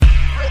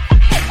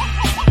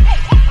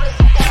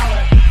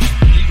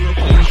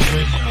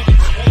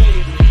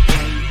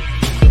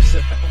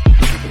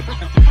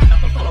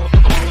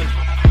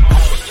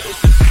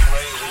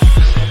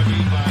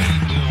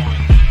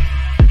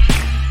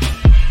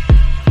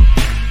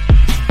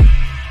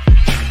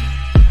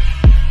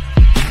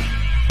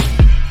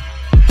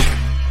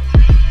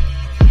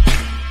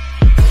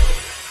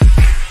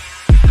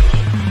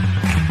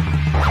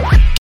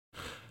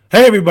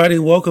Hey everybody,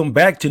 welcome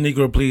back to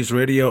Negro Please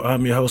Radio.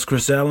 I'm your host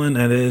Chris Allen,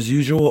 and as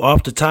usual,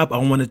 off the top, I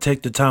want to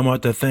take the time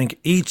out to thank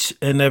each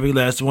and every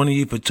last one of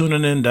you for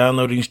tuning in,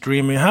 downloading,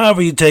 streaming,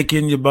 however you take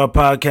in your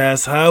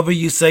podcast, however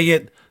you say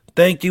it.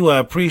 Thank you, I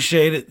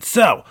appreciate it.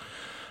 So,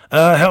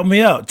 help me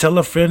out. Tell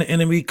a friend,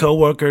 enemy,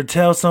 coworker,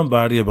 tell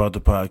somebody about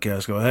the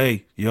podcast. Go,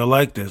 hey, you'll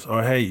like this,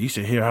 or hey, you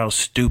should hear how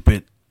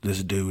stupid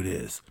this dude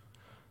is.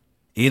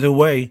 Either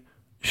way,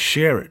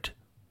 share it.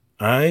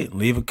 All right,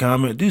 leave a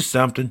comment, do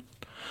something.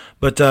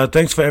 But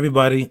thanks for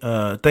everybody.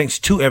 Thanks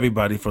to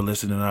everybody for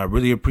listening. I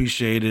really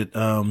appreciate it.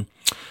 It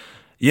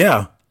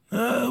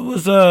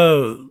was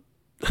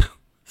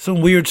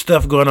some weird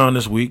stuff going on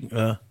this week.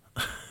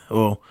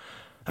 I'll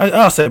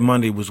say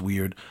Monday was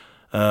weird.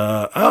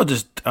 I'll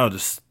just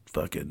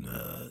fucking.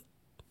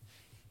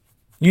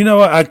 You know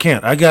what? I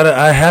can't.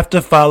 I have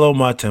to follow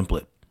my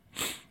template.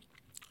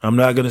 I'm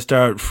not gonna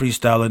start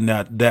freestyling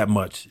that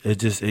much.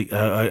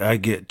 I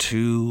get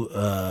too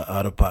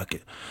out of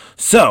pocket.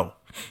 So.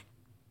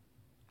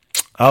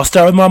 I'll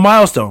start with my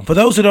milestone. For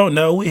those who don't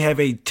know, we have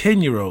a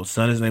 10-year-old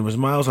son. His name is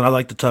Miles, and I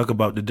like to talk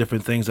about the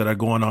different things that are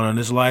going on in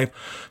his life.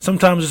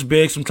 Sometimes it's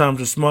big,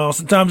 sometimes it's small,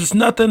 sometimes it's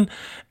nothing.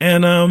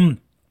 And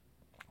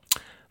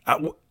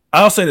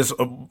I'll say this.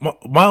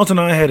 Miles and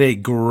I had a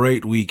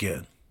great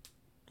weekend.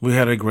 We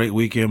had a great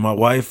weekend. My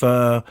wife,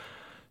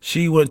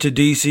 she went to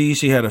D.C.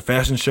 She had a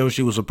fashion show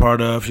she was a part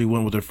of. She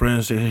went with her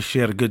friends. She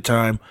had a good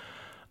time.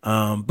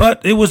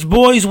 But it was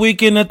boys'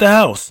 weekend at the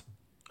house.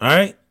 All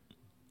right?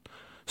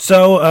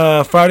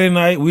 So Friday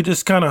night we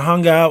just kind of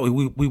hung out.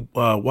 We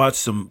watched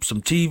some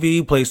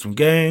TV, played some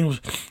games.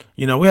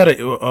 You know, we had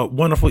a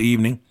wonderful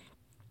evening.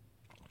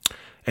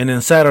 And then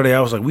Saturday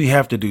I was like, we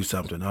have to do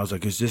something. I was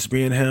like, it's just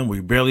me and him.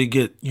 We barely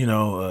get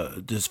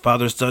this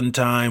father son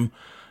time.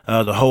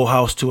 The whole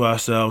house to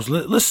ourselves.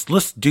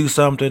 Let's do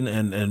something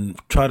and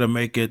try to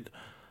make it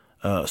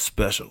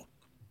special.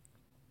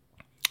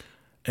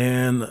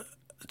 And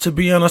to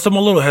be honest, I'm a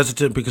little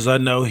hesitant because I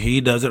know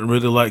he doesn't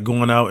really like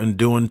going out and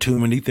doing too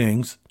many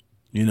things,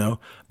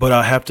 but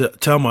I have to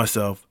tell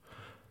myself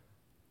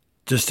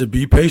just to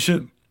be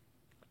patient.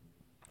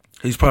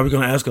 He's probably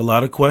going to ask a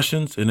lot of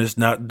questions, and it's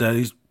not that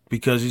he's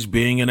because he's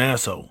being an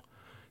asshole.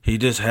 He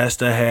just has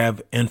to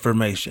have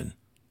information.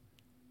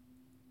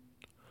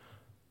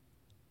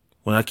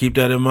 When I keep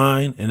that in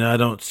mind and I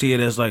don't see it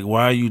as like,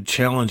 why are you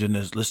challenging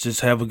this? Let's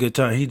just have a good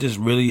time. He just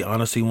really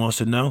honestly wants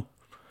to know.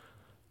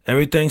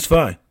 Everything's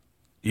fine.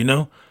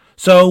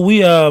 So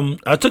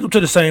I took him to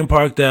the same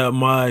park that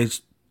my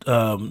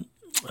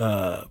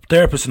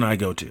therapist and I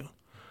go to.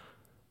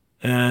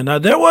 And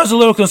there was a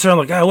little concern,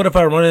 like, what if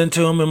I run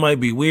into him? It might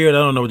be weird. I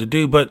don't know what to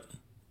do, but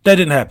that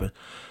didn't happen.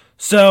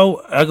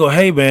 So I go,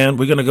 hey, man,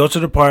 we're going to go to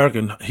the park.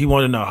 And he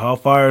wanted to know how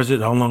far is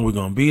it, how long we're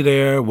going to be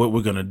there, what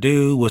we're going to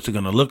do, what's it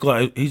going to look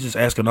like. He's just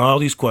asking all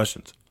these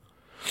questions.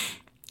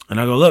 And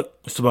I go, look,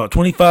 it's about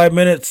 25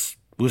 minutes.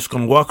 We're just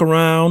going to walk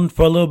around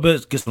for a little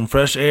bit, get some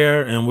fresh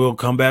air, and we'll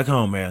come back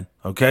home, man.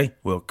 Okay?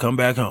 We'll come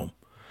back home.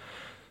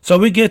 So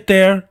we get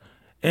there,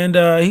 and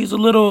he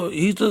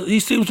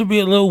seems to be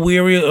a little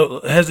weary,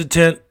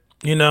 hesitant.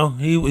 He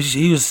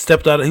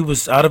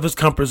was out of his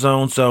comfort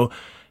zone. So,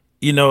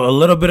 a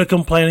little bit of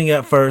complaining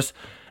at first.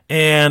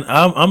 And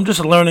I'm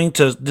just learning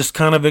to just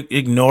kind of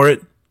ignore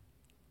it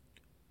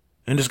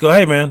and just go,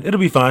 hey, man,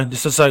 it'll be fine.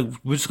 It's just like,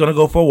 we're just going to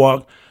go for a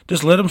walk.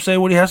 Just let him say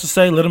what he has to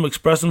say. Let him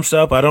express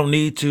himself. I don't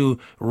need to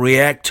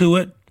react to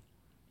it.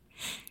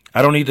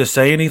 I don't need to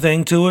say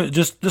anything to it.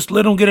 Just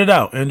let him get it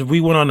out. And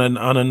we went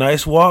on a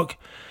nice walk.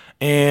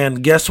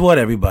 And guess what,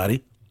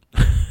 everybody?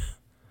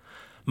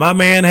 My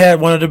man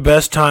had one of the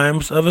best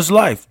times of his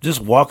life,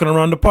 just walking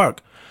around the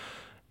park.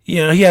 He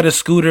had a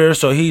scooter,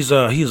 so he's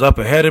up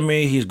ahead of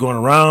me. He's going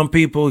around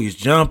people. He's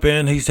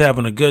jumping. He's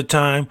having a good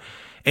time.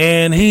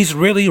 And he's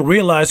really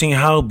realizing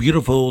how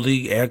beautiful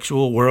the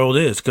actual world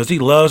is, because he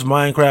loves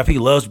Minecraft. He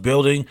loves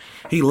building.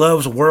 He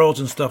loves worlds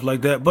and stuff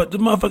like that. But the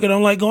motherfucker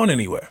don't like going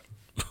anywhere.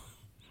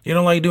 He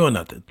don't like doing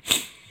nothing.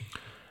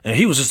 And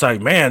he was just like,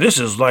 man, this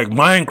is like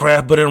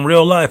Minecraft, but in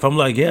real life. I'm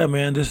like, yeah,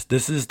 man, this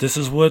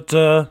is what,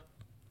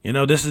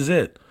 this is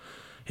it.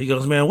 He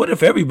goes, man, what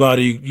if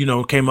everybody,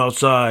 came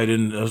outside?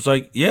 And I was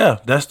like, yeah,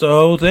 that's the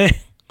whole thing.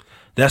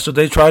 That's what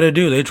they try to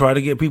do. They try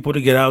to get people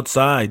to get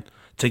outside,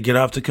 to get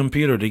off the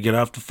computer, to get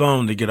off the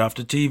phone, to get off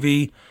the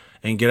TV,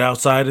 and get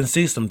outside and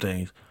see some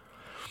things.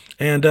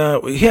 And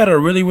he had a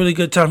really, really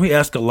good time. He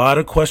asked a lot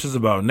of questions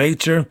about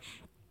nature.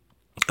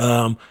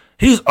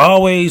 He's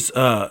always,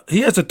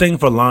 he has a thing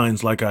for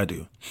lines like I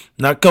do.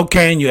 Not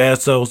cocaine, you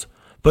assholes,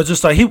 but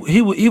just like he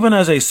even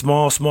as a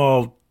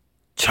small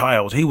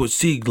child, he would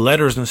see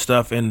letters and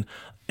stuff in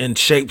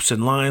shapes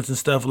and lines and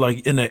stuff,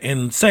 like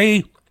and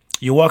say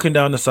you're walking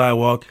down the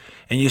sidewalk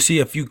and you see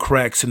a few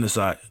cracks in the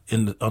side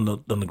on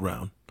the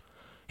ground.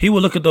 He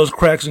would look at those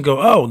cracks and go,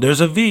 oh, there's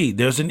a V,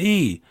 there's an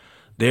E,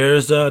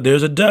 there's a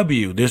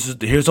W,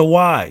 here's a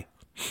Y.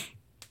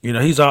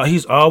 He's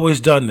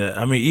always done that.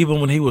 I mean, even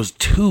when he was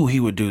 2, he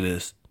would do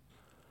this.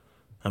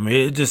 I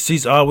mean,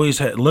 he's always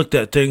looked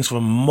at things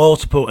from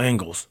multiple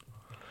angles.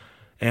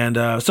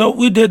 And so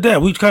we did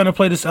that. We kind of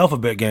played this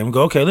alphabet game. We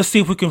go, okay, let's see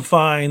if we can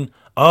find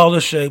all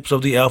the shapes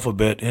of the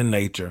alphabet in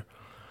nature.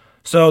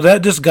 So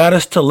that just got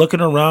us to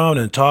looking around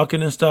and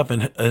talking and stuff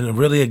and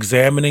really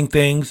examining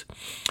things.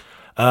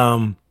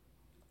 So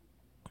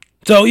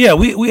yeah,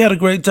 we had a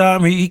great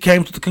time. He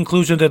came to the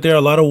conclusion that there are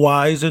a lot of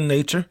whys in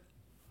nature.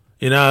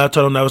 I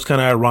told him that was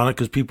kind of ironic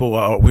because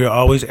we are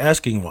always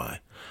asking why.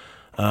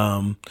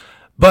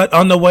 But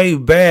on the way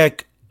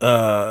back,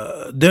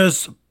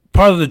 there's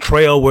part of the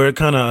trail where it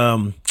kind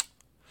of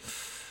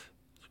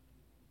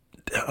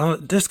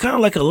there's kind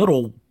of like a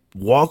little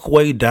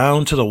walkway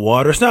down to the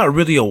water. It's not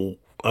really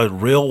a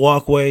real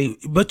walkway,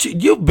 but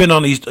you've been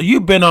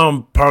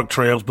on park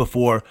trails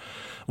before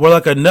where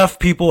like enough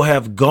people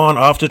have gone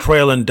off the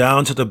trail and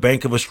down to the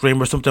bank of a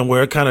stream or something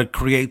where it kind of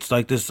creates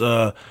like this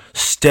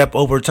step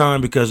over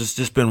time because it's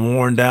just been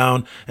worn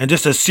down and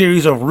just a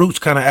series of roots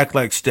kind of act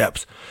like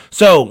steps.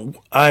 So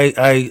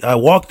I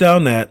walked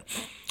down that.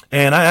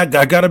 And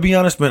I got to be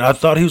honest, man, I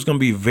thought he was going to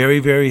be very,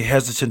 very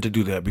hesitant to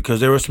do that because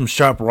there were some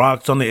sharp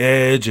rocks on the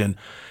edge and,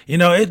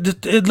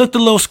 it looked a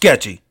little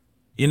sketchy,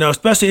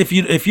 especially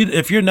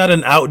if you're not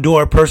an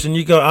outdoor person,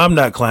 you go, I'm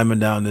not climbing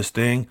down this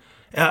thing.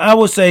 I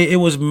would say it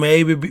was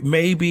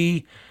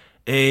maybe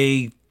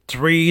a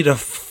 3 to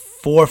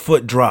 4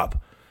 foot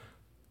drop.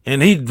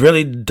 And he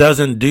really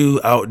doesn't do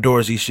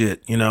outdoorsy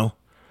shit.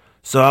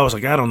 So I was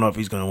like, I don't know if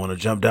he's going to want to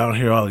jump down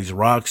here, all these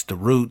rocks, the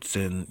roots,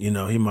 and,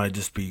 he might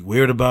just be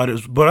weird about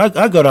it. But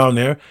I go down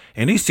there,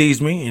 and he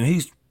sees me,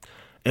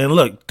 and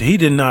look, he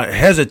did not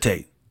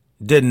hesitate.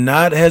 Did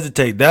not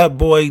hesitate. That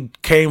boy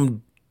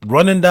came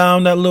running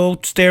down that little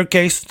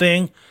staircase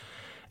thing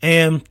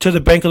and to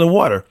the bank of the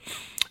water.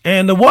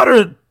 And the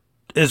water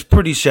is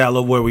pretty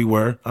shallow where we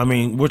were. I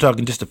mean, we're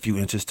talking just a few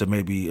inches to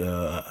maybe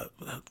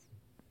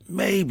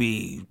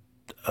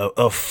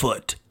a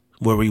foot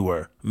where we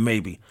were,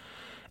 maybe.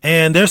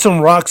 And there's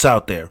some rocks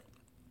out there.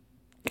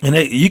 And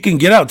you can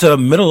get out to the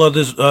middle of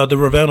this, the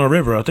Rivanna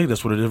River. I think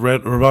that's what it is,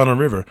 Rivanna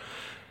River.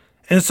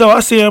 And so I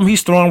see him,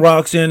 he's throwing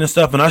rocks in and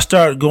stuff, and I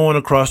start going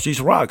across these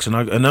rocks. And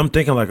I'm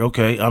thinking like,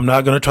 okay, I'm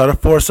not going to try to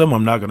force him.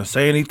 I'm not going to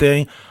say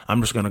anything.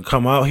 I'm just going to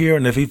come out here,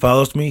 and if he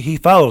follows me, he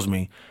follows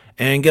me.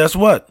 And guess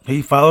what?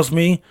 He follows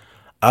me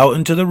out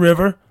into the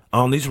river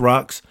on these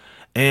rocks.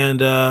 And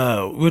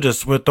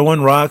we're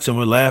throwing rocks, and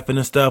we're laughing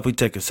and stuff. We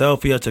take a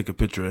selfie. I take a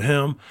picture of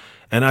him.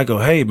 And I go,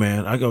 hey,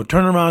 man,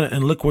 turn around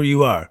and look where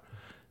you are.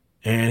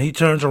 And he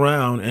turns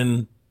around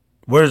and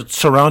we're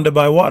surrounded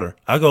by water.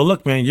 I go,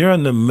 look, man, you're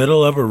in the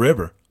middle of a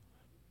river.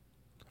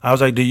 I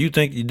was like, did you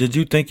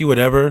think you would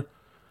ever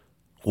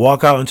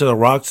walk out into the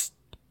rocks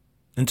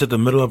into the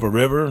middle of a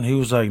river? And he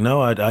was like,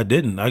 no, I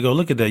didn't. I go,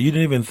 look at that. You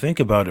didn't even think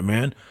about it,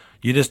 man.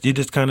 You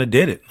just kind of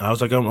did it. I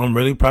was like, I'm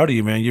really proud of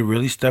you, man. You're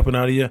really stepping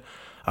out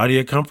of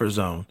your comfort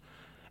zone.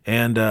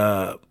 And,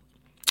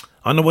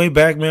 on the way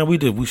back, man,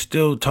 we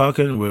still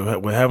talking.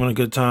 We're having a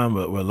good time,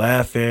 but we're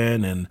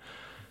laughing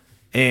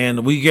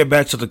and we get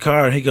back to the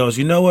car and he goes,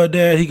 you know what,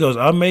 Dad? He goes,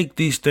 I make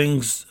these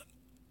things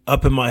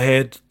up in my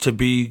head to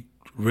be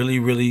really,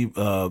 really,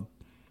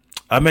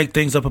 I make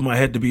things up in my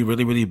head to be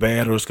really, really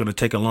bad or it's going to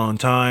take a long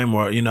time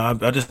or,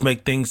 I just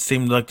make things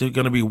seem like they're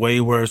going to be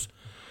way worse.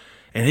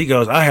 And he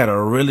goes, I had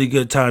a really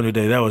good time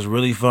today. That was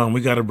really fun.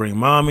 We got to bring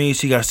Mommy.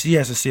 She has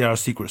to see our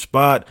secret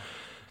spot.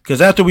 Because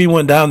after we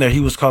went down there, he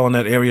was calling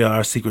that area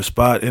our secret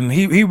spot, and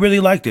he really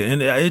liked it, and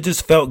it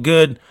just felt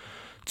good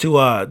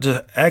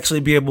to actually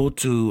be able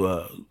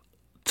to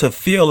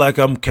feel like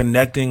I'm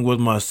connecting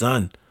with my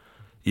son,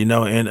 and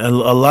a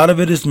lot of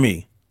it is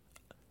me.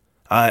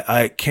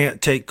 I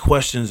can't take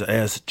questions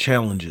as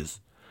challenges,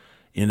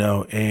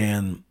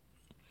 and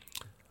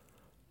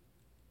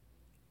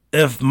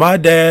if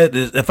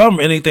I'm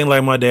anything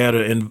like my dad,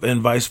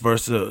 and vice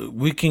versa,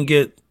 we can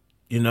get,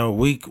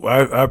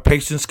 our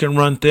patience can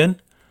run thin.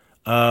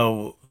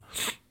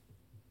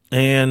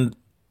 And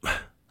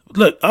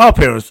look, all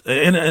parents,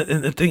 and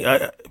the thing,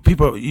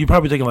 people, you're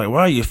probably thinking like,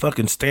 why are you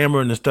fucking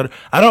stammering and stutter?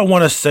 I don't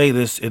want to say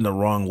this in the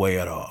wrong way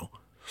at all.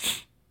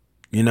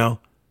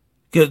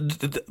 'Cause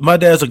my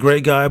dad's a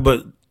great guy,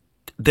 but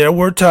there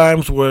were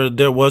times where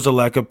there was a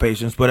lack of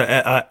patience, but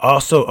I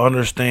also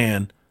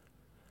understand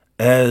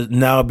as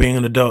now being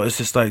an adult, it's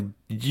just like,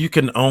 you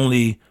can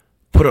only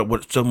put up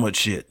with so much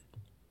shit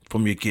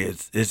from your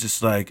kids. It's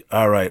just like,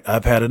 all right,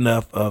 I've had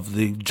enough of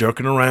the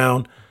jerking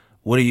around.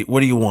 What do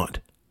you want?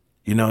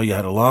 You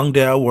had a long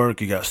day at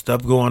work, you got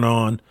stuff going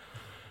on.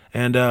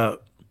 And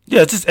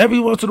just every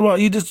once in a while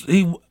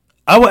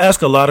I would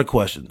ask a lot of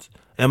questions.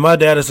 And my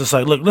dad is just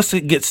like, look, let's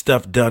get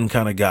stuff done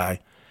kind of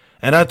guy.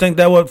 And I think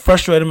that would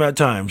frustrate him at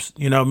times.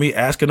 Me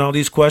asking all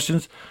these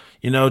questions,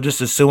 just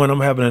assuming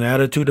I'm having an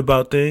attitude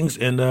about things.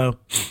 And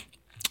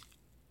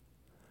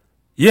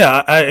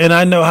yeah,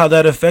 I know how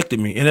that affected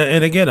me.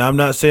 And again, I'm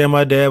not saying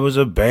my dad was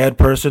a bad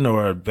person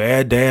or a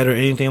bad dad or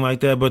anything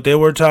like that, but there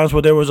were times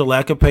where there was a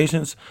lack of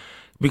patience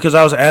because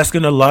I was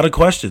asking a lot of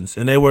questions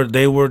and they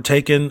were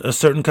taken a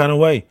certain kind of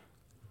way.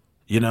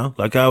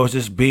 Like I was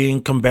just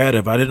being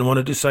combative. I didn't want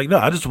to just like, no,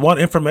 I just want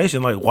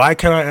information. Like, why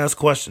can't I ask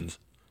questions?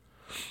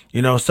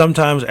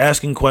 Sometimes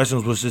asking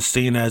questions was just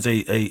seen as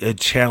a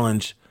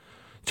challenge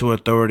to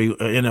authority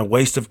and a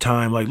waste of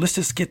time. Like, let's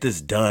just get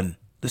this done.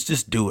 Let's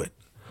just do it.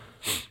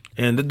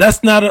 And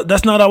that's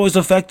not always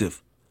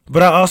effective.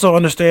 But I also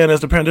understand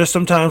as a parent, there's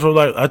sometimes where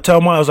like I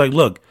tell I was like,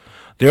 look,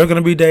 there are going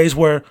to be days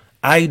where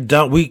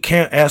we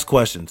can't ask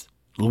questions.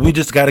 We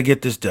just got to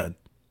get this done.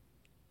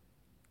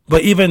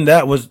 But even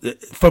that was,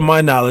 from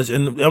my knowledge,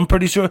 and I'm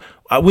pretty sure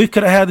we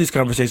could have had these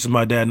conversations,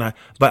 my dad and I,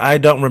 but I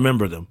don't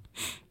remember them.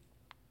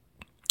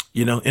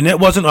 And it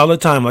wasn't all the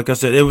time. Like I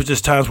said, it was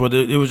just times where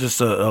it was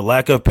just a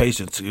lack of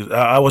patience.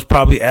 I was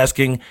probably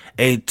asking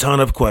a ton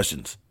of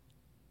questions.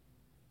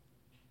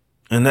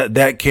 And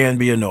that can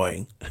be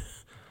annoying.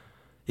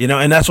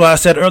 And that's why I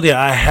said earlier,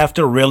 I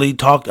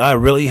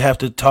really have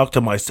to talk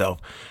to myself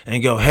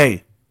and go,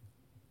 hey,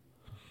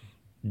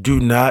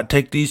 do not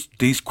take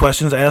these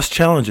questions as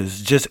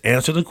challenges. Just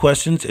answer the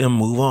questions and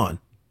move on.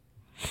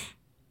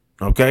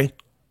 Okay?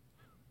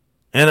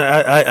 And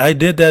I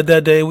did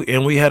that day,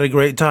 and we had a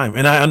great time.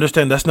 And I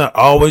understand that's not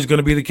always going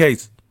to be the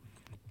case.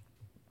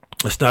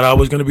 It's not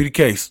always going to be the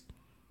case.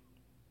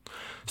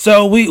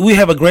 So we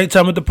have a great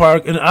time at the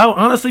park. And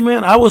honestly,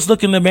 man, I was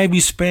looking to maybe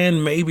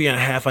spend maybe a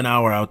half an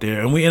hour out there.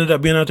 And we ended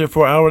up being out there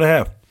for an hour and a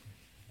half.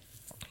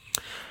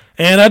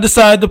 And I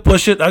decided to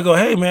push it. I go,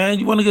 hey, man,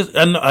 you want to get...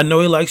 I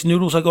know he likes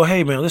noodles. I go,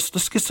 hey, man, let's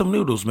get some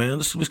noodles, man.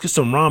 Let's get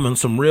some ramen,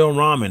 some real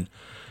ramen.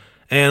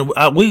 And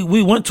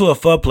we went to a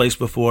pho place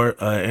before,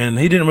 and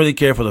he didn't really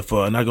care for the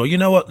pho. And I go, you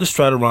know what? Let's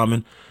try the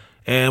ramen.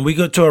 And we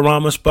go to a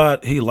ramen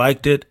spot. He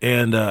liked it.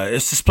 And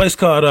it's this place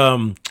called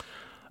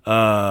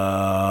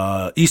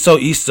Iso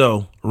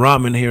Iso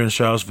Ramen here in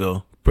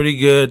Charlottesville. Pretty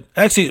good.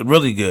 Actually,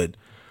 really good.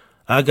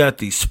 I got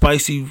the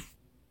spicy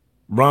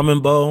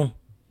ramen bowl.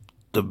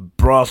 The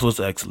broth was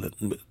excellent.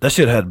 That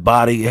shit had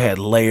body. It had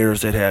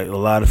layers. It had a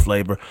lot of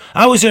flavor.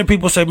 I always hear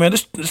people say, man,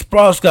 this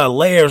broth's got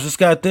layers. It's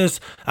got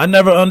this. I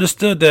never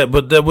understood that.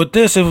 But with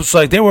this, it was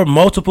like there were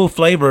multiple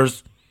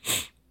flavors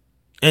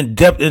and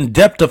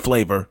depth of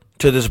flavor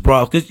to this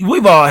broth. Because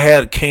we've all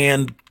had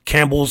canned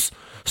Campbell's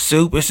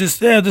soup. It's just,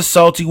 just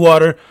salty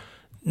water.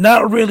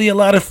 Not really a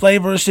lot of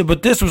flavor and shit.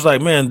 But this was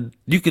like, man,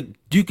 you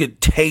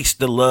could taste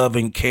the love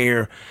and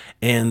care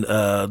and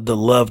the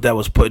love that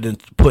was put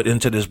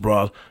into this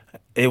broth.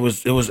 It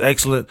was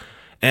excellent.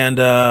 And,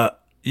 I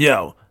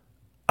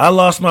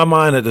lost my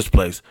mind at this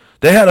place.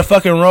 They had a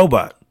fucking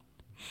robot.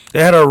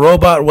 They had a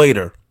robot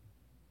waiter.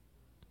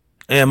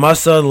 And my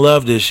son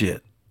loved this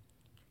shit.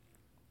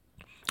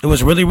 It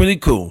was really, really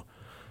cool.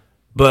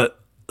 But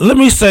let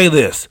me say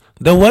this.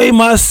 The way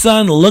my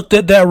son looked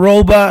at that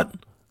robot,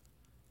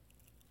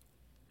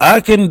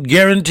 I can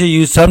guarantee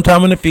you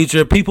sometime in the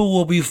future, people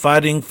will be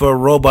fighting for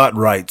robot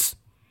rights.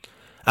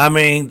 I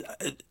mean...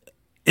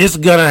 It's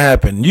gonna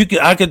happen.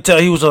 I could tell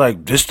he was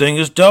like, this thing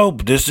is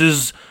dope. This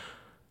is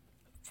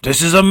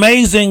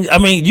amazing. I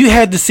mean, you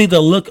had to see the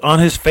look on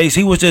his face.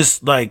 He was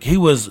just like, he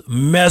was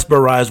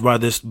mesmerized by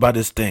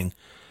this thing.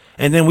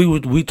 And then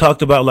we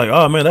talked about like,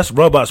 oh man, that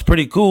robot's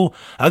pretty cool.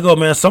 I go,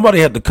 man,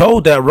 somebody had to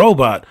code that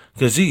robot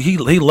because he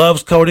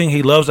loves coding.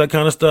 He loves that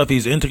kind of stuff.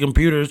 He's into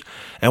computers.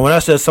 And when I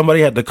said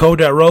somebody had to code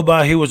that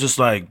robot, he was just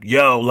like,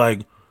 yo, like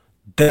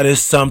that is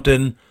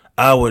something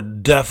I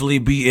would definitely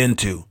be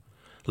into.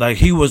 Like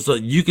he was,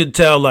 you could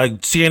tell,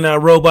 like seeing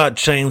that robot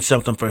changed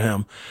something for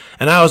him.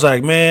 And I was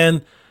like,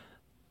 man,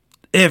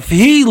 if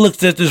he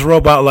looks at this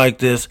robot like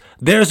this,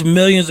 there's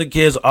millions of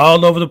kids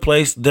all over the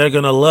place. They're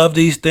going to love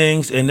these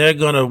things and they're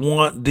going to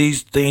want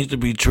these things to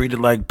be treated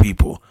like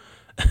people.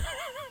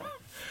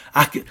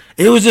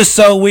 It was just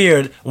so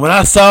weird. When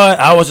I saw it,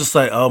 I was just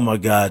like, oh my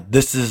God,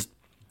 this is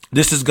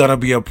going to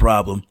be a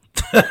problem.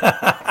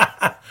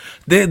 We're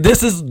going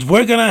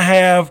to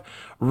have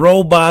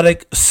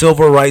robotic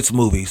civil rights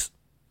movies.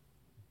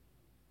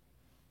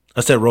 I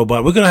said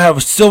robot. We're gonna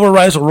have civil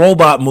rights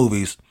robot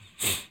movies,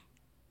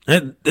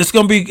 and it's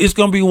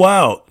gonna be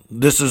wild.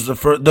 This is the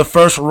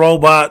first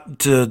robot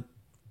to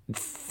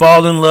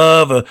fall in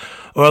love,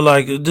 or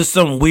like just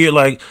some weird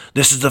like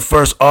this is the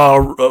first all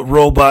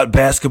robot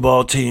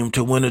basketball team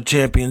to win a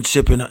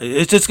championship, and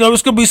it's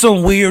gonna be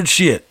some weird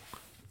shit.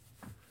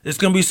 It's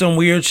gonna be some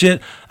weird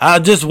shit.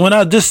 When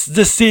I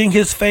seeing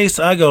his face,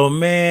 I go,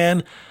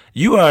 man.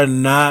 You are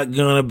not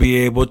going to be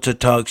able to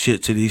talk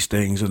shit to these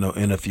things in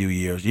a few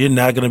years. You're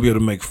not going to be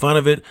able to make fun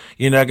of it.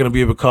 You're not going to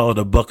be able to call it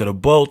a bucket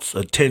of bolts,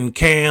 a tin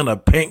can, a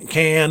paint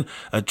can,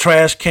 a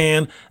trash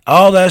can.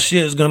 All that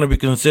shit is going to be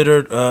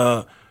considered,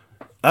 I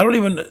don't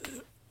even know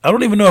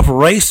if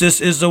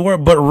racist is the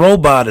word, but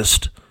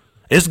robotist.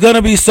 It's going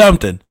to be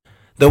something.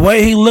 The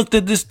way he looked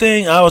at this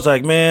thing, I was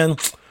like, man,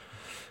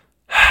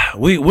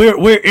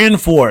 we're in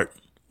for it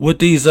with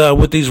these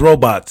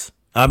robots.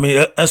 I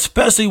mean,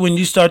 especially when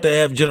you start to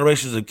have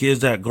generations of kids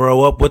that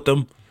grow up with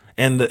them,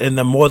 and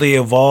the more they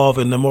evolve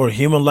and the more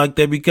human-like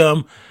they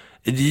become,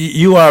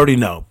 you already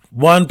know.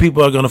 One,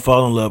 people are going to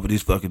fall in love with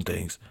these fucking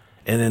things.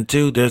 And then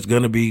two, there's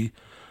going to be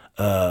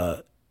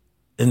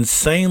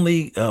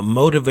insanely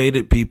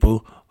motivated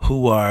people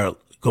who are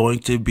going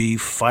to be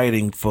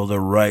fighting for the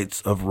rights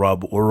of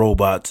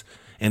robots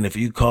and if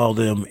you call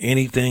them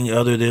anything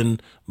other than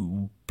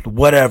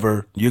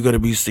whatever, you're going to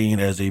be seen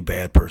as a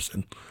bad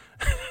person.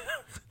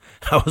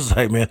 I was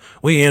like, man,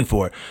 we in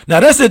for it. Now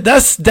that's it.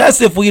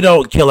 That's if we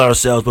don't kill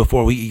ourselves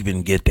before we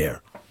even get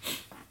there.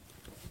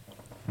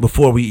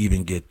 Before we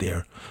even get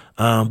there.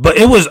 But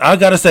it was, I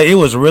gotta say, it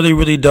was really,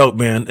 really dope,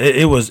 man. I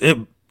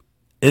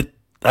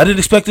didn't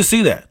expect to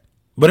see that,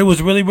 but it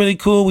was really, really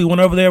cool. We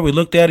went over there, we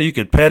looked at it. You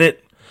could pet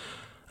it.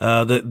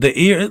 The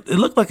ear, it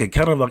looked like a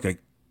kind of like a.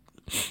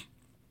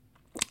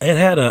 It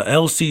had a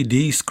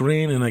LCD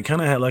screen, and it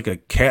kind of had like a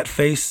cat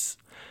face,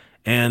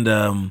 and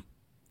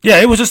yeah,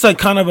 it was just like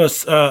kind of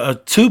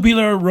a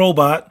tubular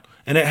robot,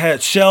 and it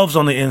had shelves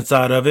on the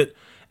inside of it,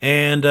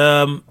 and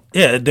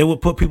yeah, they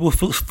would put people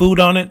food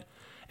on it,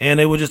 and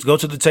they would just go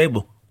to the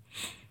table.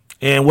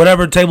 And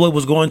whatever table it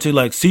was going to,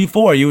 like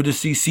C4, you would just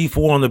see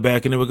C4 on the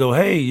back, and it would go,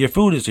 "Hey, your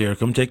food is here.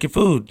 Come take your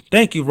food.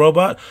 Thank you,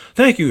 robot.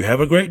 Thank you.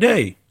 Have a great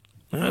day."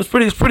 It's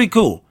pretty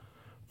cool.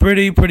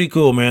 Pretty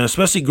cool, man.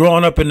 Especially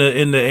growing up in the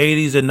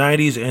 80s and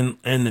 90s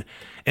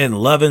and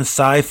loving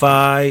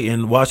sci-fi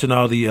and watching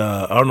all the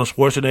Arnold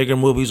Schwarzenegger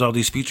movies, all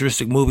these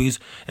futuristic movies,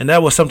 and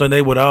that was something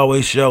they would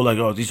always show, like,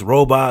 oh, these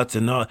robots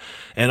and all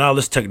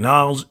this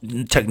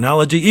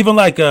technology, even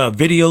like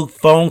video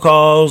phone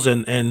calls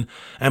and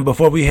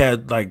before we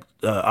had like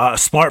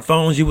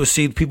smartphones, you would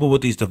see people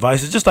with these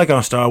devices, just like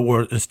on Star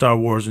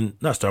Wars and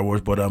not Star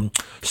Wars, but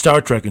Star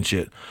Trek and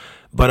shit.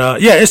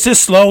 But yeah, it's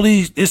just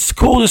it's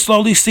cool to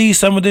slowly see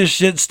some of this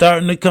shit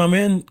starting to come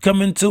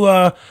into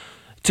our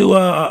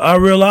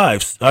real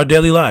lives, our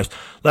daily lives.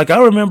 Like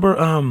I remember,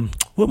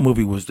 what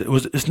movie was it?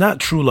 It's not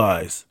True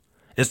Lies.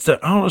 It's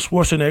the Arnold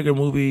Schwarzenegger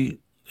movie.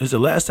 Is it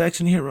Last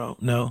Action Hero?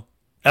 No,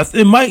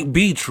 it might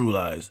be True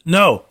Lies.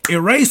 No,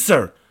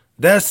 Eraser.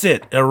 That's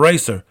it,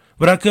 Eraser.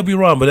 But I could be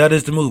wrong. But that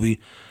is the movie.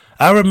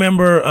 I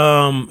remember.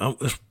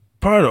 It's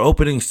part of the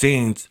opening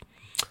scenes.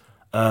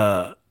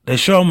 They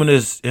show him in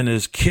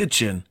his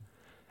kitchen,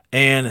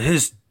 and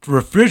his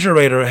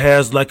refrigerator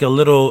has like a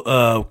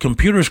little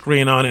computer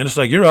screen on it, and it's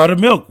like, "You're out of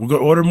milk. We're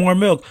gonna order more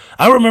milk."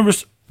 I remember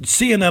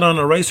seeing that on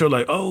Eraser,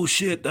 like, "Oh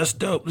shit, that's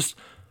dope." Let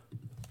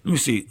me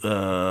see.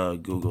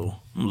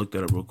 Google. I'm gonna look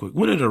that up real quick.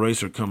 When did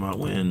Eraser come out?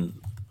 When?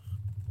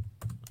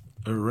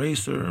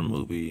 Eraser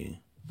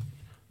movie.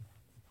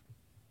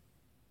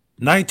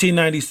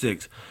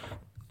 1996.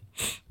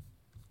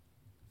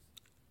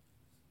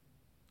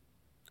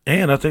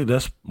 And I think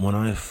that's when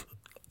I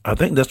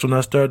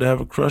started to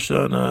have a crush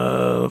on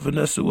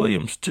Vanessa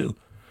Williams too.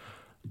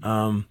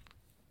 But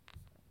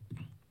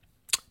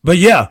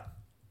yeah,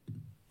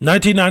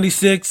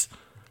 1996.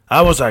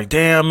 I was like,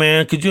 damn,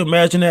 man, could you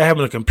imagine that,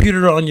 having a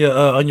computer on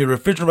your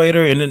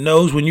refrigerator, and it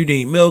knows when you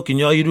need milk,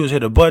 and all you do is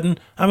hit a button?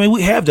 I mean,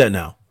 we have that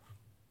now.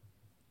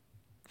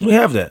 We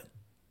have that.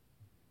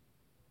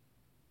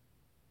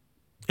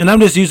 And I'm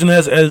just using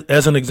it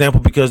as an example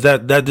because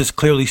that just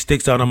clearly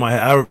sticks out on my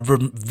head. I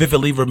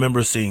vividly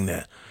remember seeing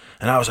that.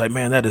 And I was like,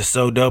 man, that is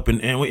so dope.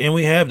 And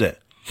we have that.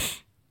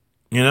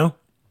 You know?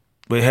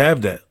 We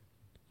have that.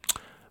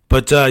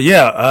 But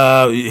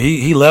yeah,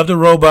 he loved the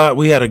robot.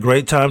 We had a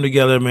great time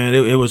together, man.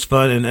 It was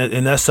fun,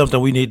 and that's something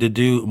we need to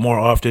do more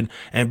often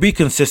and be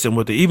consistent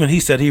with it. Even he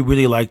said he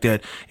really liked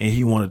that and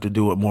he wanted to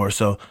do it more.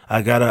 So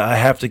I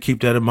have to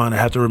keep that in mind. I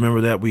have to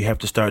remember that we have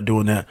to start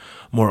doing that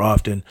more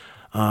often.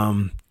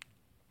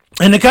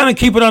 And to kind of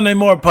keep it on a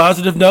more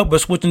positive note, but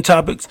switching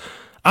topics,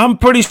 I'm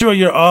pretty sure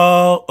you're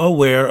all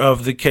aware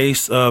of the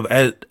case of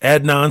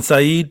Adnan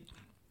Syed,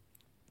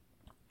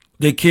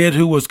 the kid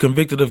who was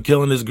convicted of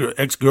killing his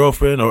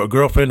ex-girlfriend or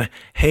girlfriend,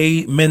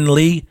 Hae Min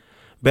Lee,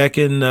 back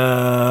in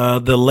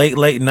the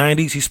late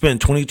 90s. He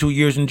spent 22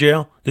 years in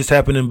jail. This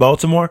happened in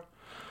Baltimore.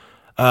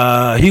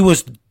 He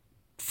was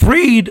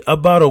freed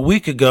about a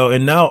week ago,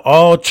 and now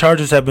all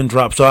charges have been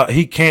dropped, so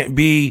he can't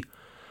be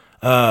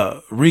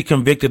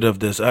reconvicted of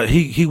this.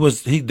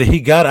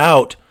 He got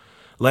out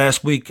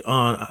last week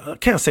on, I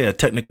can't say a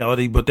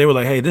technicality, but they were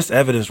like, hey, this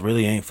evidence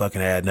really ain't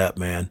fucking adding up,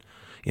 man.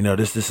 You know,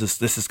 this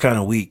is kind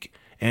of weak.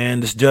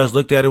 And this judge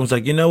looked at it and was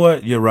like, you know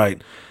what, you're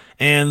right.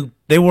 And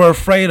they were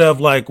afraid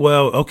of, like,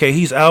 well, okay,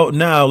 he's out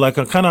now, like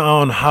a kind of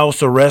on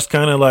house arrest,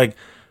 kind of like,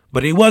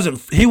 but he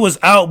was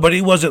out, but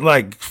he wasn't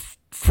like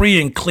free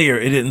and clear.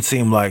 It didn't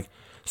seem like.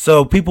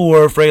 So people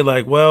were afraid,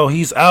 like, well,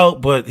 he's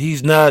out, but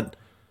he's not.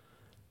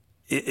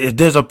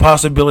 There's a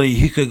possibility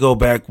he could go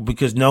back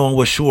because no one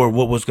was sure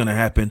what was going to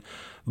happen.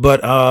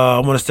 But I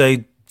want to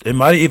say it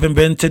might have even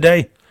been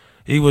today.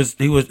 He was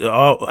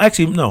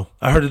actually, no,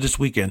 I heard it this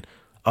weekend.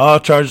 All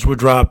charges were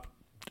dropped.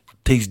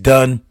 He's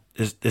done.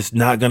 He's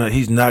not gonna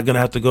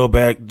have to go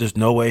back. There's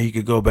no way he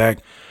could go back.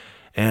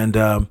 And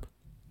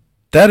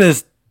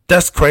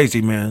that's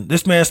crazy, man.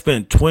 This man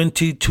spent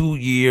 22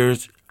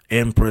 years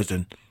in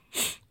prison.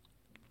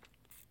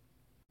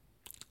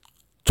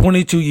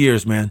 22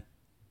 years, man.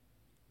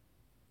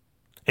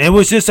 And it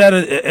was just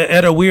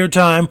at a weird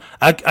time.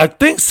 I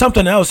think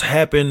something else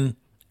happened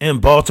in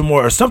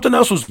Baltimore, or something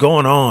else was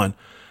going on.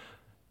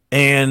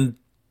 And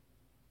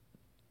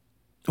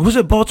was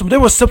it Baltimore? There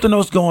was something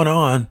else going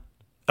on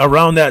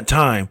around that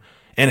time.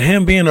 And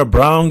him being a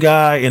brown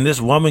guy and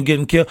this woman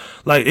getting killed,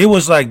 like it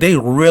was like they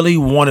really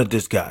wanted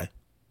this guy.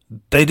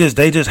 They just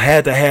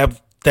had to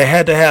have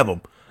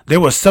him. There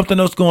was something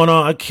else going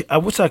on. I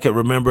wish I could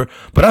remember,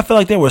 but I feel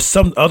like there was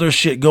some other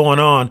shit going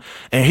on,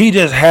 and he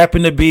just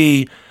happened to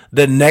be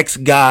the next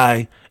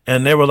guy.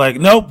 And they were like,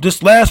 nope,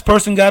 this last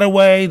person got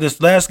away.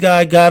 This last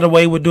guy got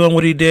away with doing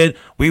what he did.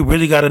 We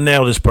really got to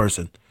nail this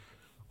person.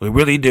 We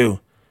really do.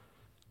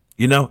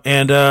 You know,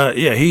 and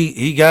yeah,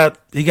 he got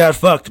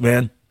fucked,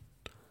 man.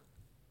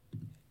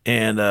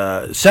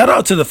 And shout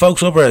out to the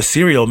folks over at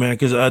Serial, man,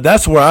 because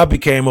that's where I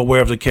became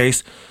aware of the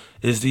case.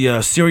 Is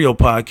the Serial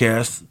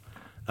podcast,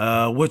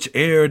 which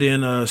aired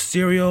in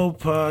Serial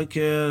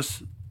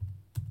podcast.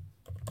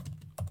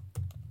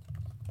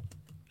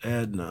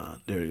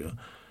 Adnan, there you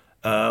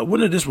go. When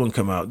did this one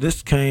come out?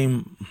 This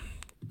came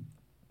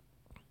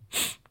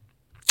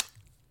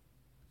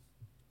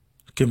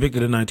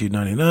convicted in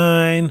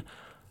 1999.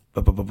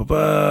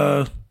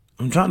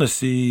 I'm trying to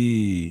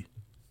see.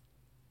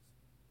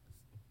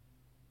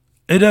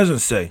 It doesn't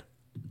say.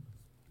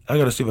 I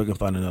gotta see if I can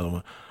find another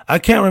one. I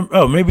can't remember.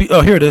 Oh, maybe.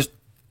 Oh, here it is.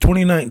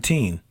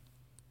 2019.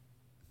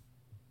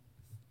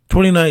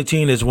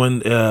 2019 is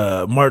when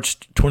March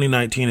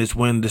 2019 is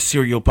when the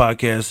Serial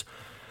podcast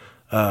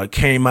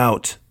came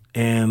out,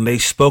 and they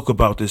spoke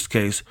about this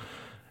case.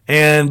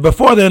 And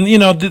before then, you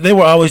know, they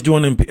were always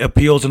doing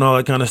appeals and all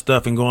that kind of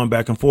stuff and going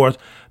back and forth.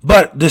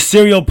 But the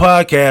Serial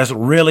podcast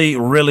really,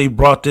 really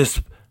brought this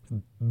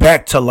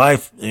back to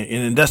life.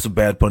 And that's a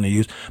bad pun to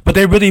use. But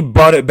they really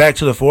brought it back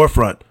to the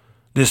forefront.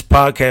 This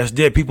podcast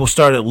did. People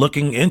started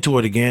looking into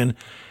it again.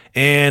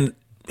 And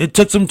it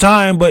took some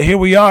time, but here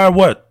we are,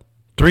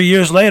 3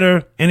 years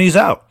later, and he's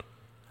out.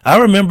 I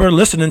remember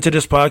listening to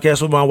this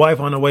podcast with my wife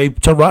on the way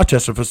to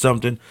Rochester for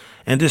something,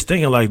 and just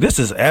thinking like, this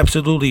is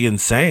absolutely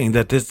insane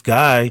that this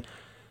guy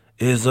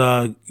is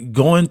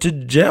going to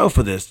jail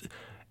for this.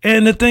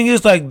 And the thing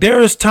is, like, there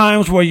is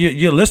times where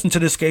you listen to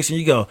this case and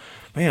you go,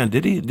 man,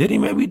 did he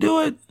maybe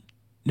do it?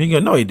 And you go,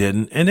 no, he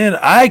didn't. And then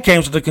I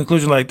came to the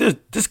conclusion like,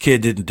 this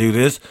kid didn't do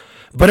this,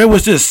 but it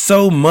was just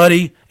so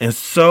muddy and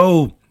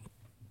so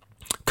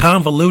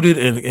convoluted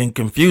and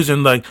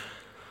confusing. Like,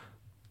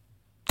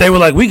 they were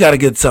like, we got to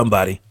get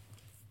somebody.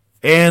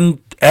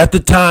 And at the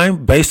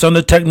time, based on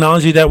the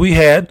technology that we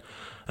had,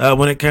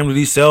 when it came to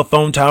these cell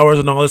phone towers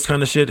and all this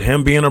kind of shit,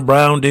 him being a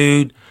brown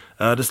dude,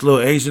 this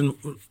little Asian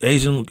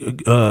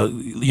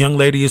young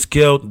lady is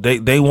killed.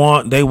 They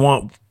want,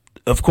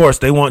 of course,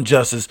 they want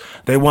justice.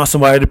 They want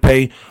somebody to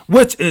pay,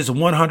 which is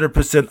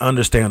 100%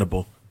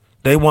 understandable.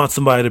 They want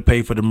somebody to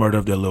pay for the murder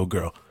of their little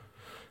girl.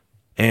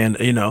 And,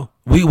 you know,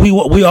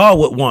 we all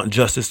would want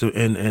justice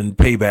and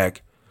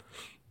payback.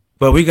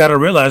 But we got to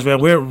realize,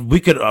 man,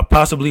 we could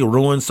possibly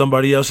ruin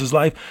somebody else's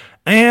life.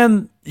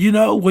 And, you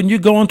know, when you're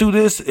going through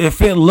this, if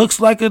it looks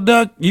like a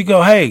duck, you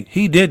go, hey,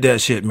 he did that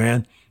shit,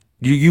 man.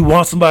 You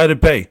want somebody to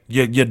pay.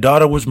 Your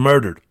daughter was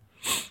murdered.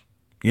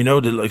 You know,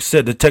 like I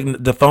said,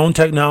 the phone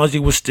technology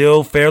was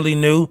still fairly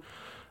new.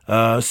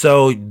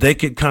 So they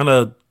could kind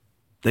of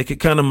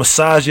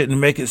massage it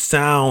and make it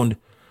sound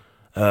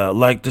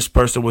like this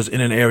person was in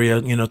an area,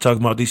 you know,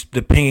 talking about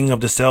the pinging of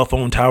the cell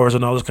phone towers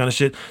and all this kind of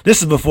shit.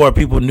 This is before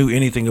people knew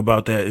anything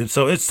about that. And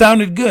so it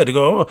sounded good to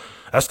go, oh,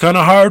 that's kind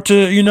of hard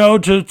to, you know,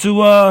 it's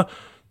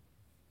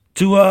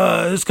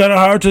kind of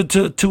hard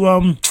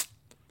to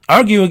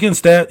argue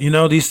against that. You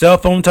know, these cell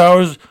phone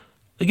towers,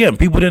 again,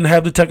 people didn't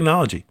have the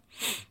technology.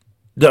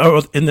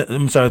 People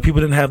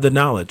didn't have the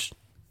knowledge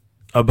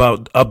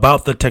about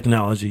the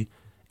technology.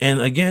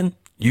 And again,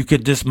 you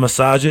could just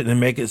massage it and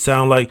make it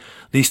sound like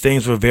these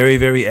things were very,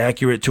 very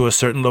accurate to a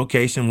certain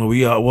location when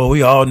we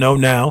all know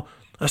now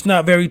that's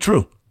not very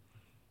true.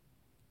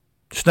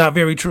 It's not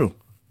very true.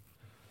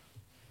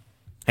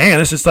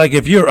 And it's just like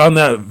if you're on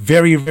that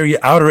very, very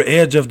outer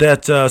edge of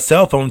that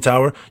cell phone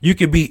tower, you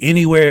could be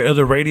anywhere in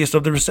the radius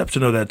of the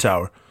reception of that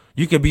tower.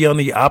 You could be on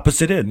the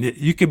opposite end.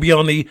 You could be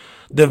on the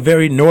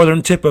very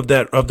northern tip of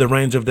the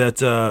range of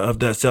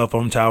that cell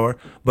phone tower.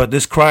 But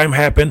this crime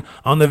happened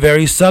on the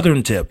very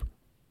southern tip.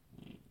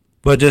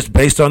 But just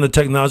based on the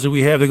technology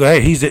we have, they go,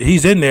 hey,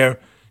 he's in there.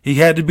 He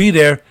had to be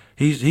there.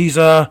 He's his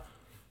cell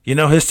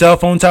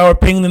phone tower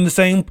pinged in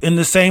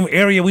the same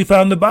area we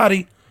found the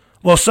body.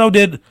 Well, so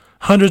did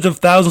hundreds of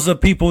thousands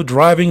of people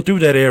driving through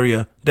that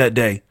area that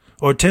day,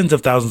 or tens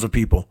of thousands of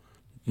people.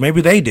 Maybe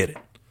they did it.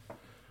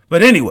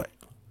 But anyway,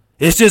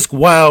 it's just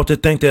wild to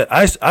think that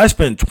I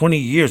spent 20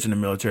 years in the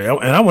military,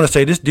 and I want to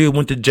say this dude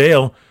went to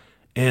jail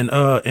in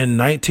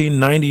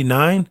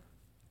 1999.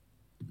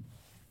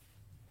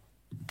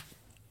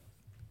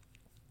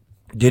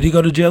 Did he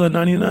go to jail in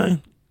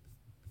 99?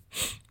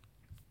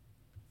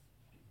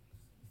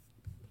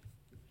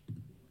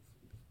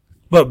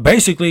 But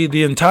basically,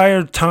 the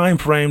entire time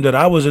frame that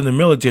I was in the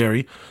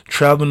military,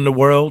 traveling the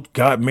world,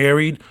 got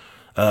married,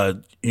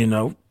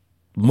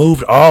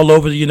 moved all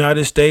over the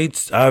United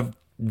States. I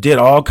did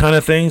all kind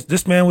of things.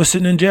 This man was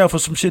sitting in jail for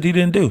some shit he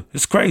didn't do.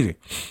 It's crazy.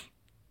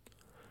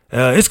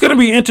 It's going to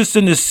be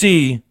interesting to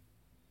see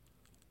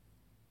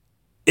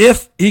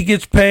if he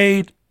gets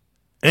paid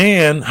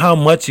and how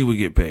much he would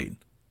get paid.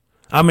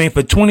 I mean,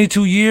 for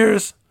 22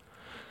 years,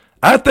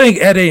 I think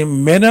at a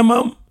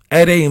minimum,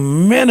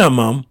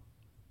 $1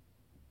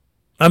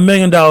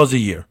 million a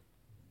year.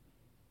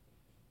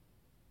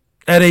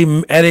 At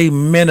a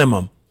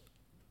minimum,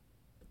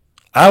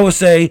 I would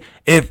say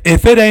if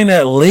it ain't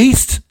at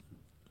least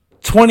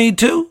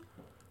 22,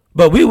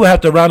 but we would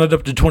have to round it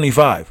up to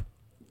 25.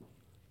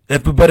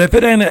 But if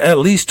it ain't at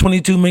least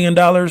 $22 million,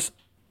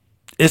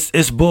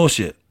 it's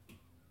bullshit.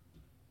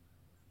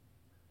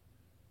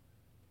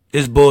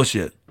 It's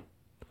bullshit.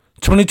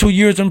 22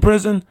 years in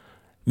prison.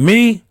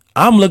 Me,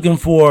 I'm looking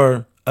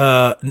for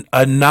a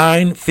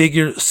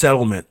 9-figure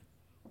settlement.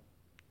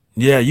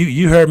 Yeah,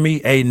 you heard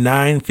me, a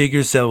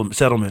 9-figure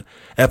settlement.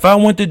 If I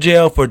went to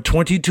jail for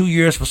 22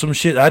 years for some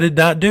shit I did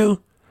not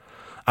do,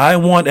 I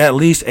want at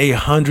least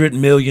 $100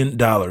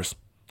 million.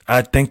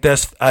 I think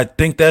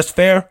that's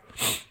fair.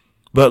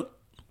 But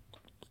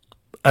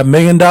 $1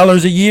 million a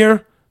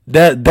year,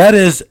 that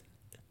is,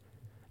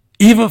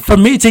 even for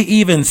me to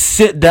even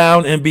sit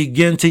down and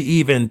begin to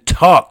even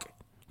talk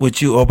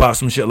with you about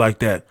some shit like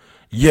that,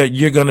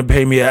 you're gonna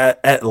pay me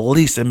at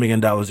least $1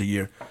 million a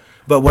year.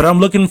 But what I'm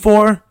looking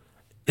for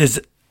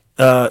is,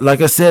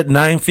 like I said,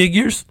 9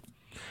 figures,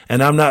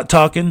 and I'm not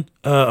talking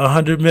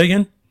 100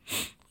 million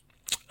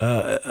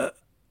by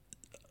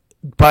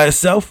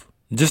itself,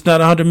 just not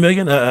 100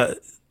 million.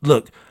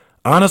 Look,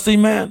 honestly,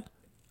 man,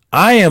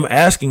 I am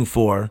asking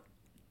for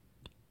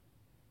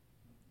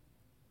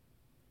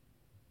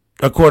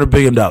 $250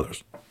 million.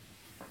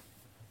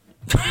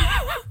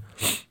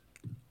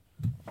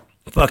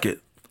 Fuck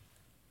it.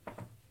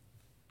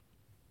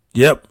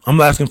 Yep, I'm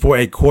asking for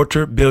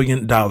 $250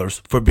 million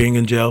for being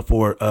in jail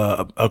for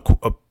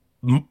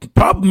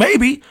probably,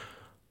 maybe,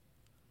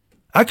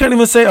 I can't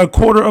even say a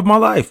quarter of my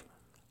life,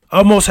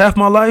 almost half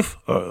my life,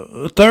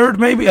 a third,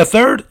 maybe a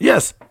third.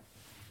 Yes.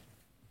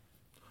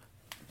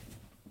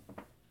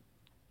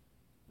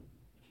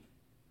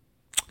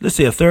 Let's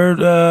see, a third.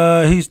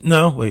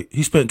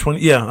 He spent 20.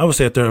 Yeah, I would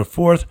say a third, a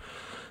fourth.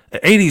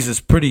 80s is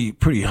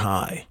pretty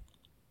high.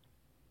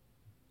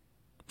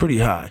 Pretty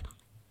high.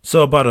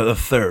 So about a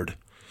third.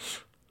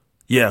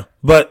 Yeah,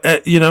 but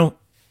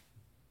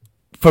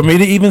for me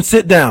to even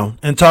sit down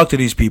and talk to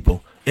these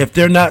people, if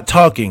they're not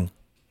talking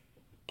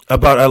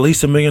about at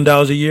least $1 million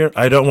a year,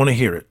 I don't want to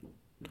hear it.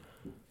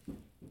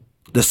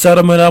 The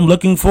settlement I'm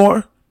looking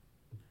for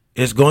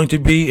is going to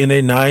be in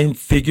a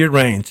 9-figure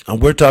range,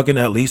 and we're talking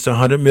at least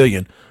 100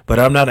 million. But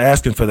I'm not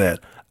asking for that.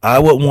 I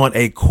would want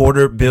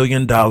 $250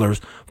 million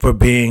for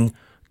being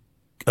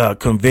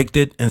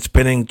convicted and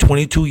spending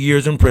 22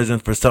 years in prison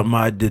for something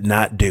I did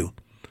not do.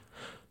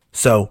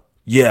 So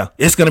yeah,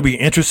 it's going to be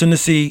interesting to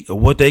see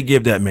what they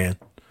give that man.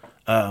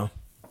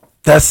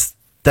 That's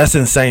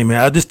insane,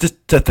 man. I just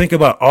to think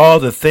about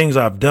all the things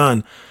I've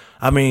done.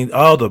 I mean,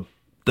 all the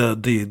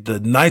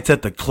nights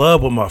at the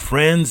club with my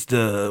friends,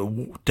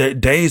 the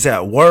days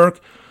at work.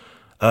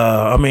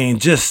 I mean,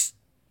 just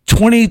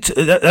 20.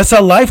 That's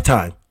a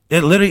lifetime.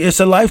 It's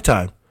a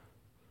lifetime.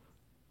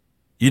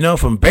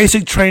 From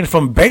basic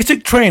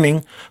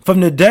training, from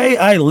the day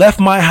I left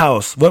my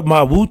house with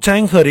my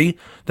Wu-Tang hoodie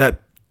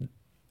that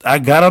I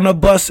got on a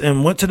bus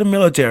and went to the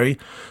military,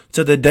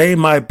 to the day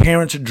my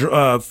parents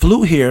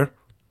flew here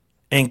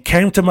and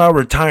came to my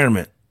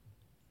retirement.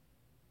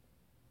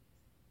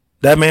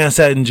 That man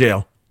sat in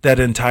jail that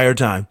entire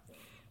time.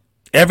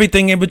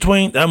 Everything in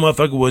between, that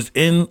motherfucker was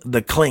in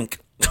the clink.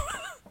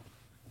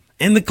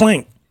 In the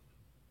clink.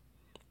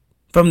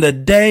 From the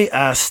day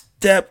I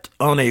stepped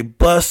on a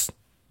bus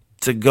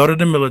to go to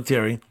the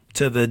military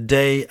to the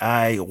day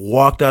I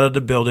walked out of the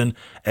building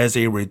as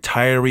a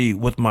retiree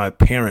with my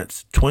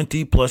parents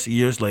 20 plus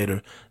years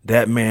later,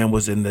 that man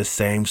was in the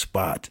same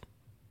spot.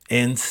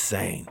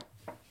 Insane.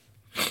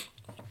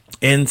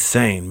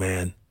 Insane,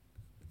 man.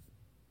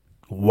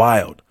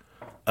 Wild.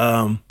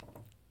 So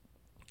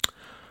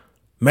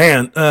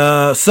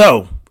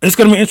it's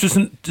going to be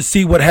interesting to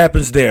see what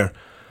happens there.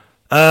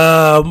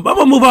 I'm going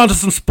to move on to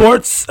some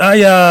sports.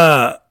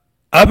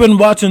 I've been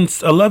watching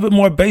a little bit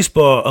more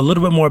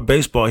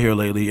baseball here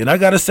lately, and I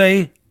gotta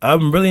say,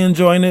 I'm really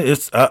enjoying it.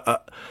 It's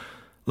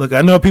look,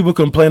 I know people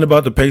complain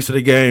about the pace of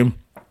the game.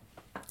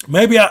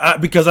 Maybe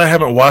because I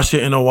haven't watched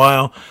it in a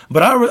while,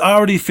 but I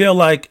already feel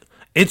like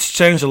it's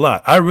changed a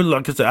lot.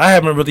 Like I said, I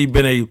haven't really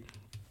been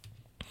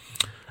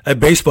a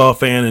baseball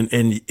fan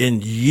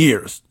in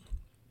years,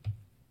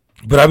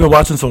 but I've been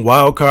watching some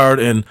Wild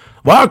Card, and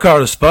Wild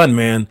Card is fun,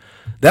 man.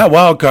 That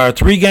wild card,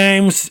 3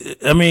 games.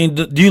 I mean,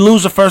 do you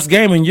lose the first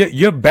game and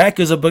your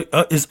back is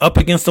up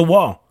against the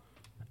wall?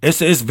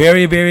 It's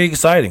very, very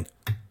exciting,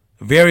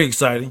 very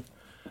exciting.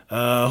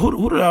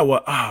 Who did I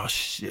watch? Oh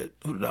shit,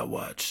 who did I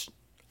watch?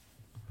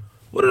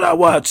 What did I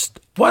watch?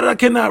 Why did I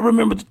cannot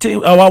remember the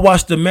team? Oh, I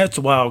watched the Mets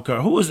wild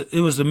card. Who was it?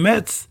 It was the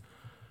Mets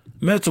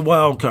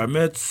wild card.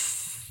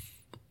 Mets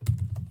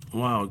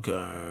wild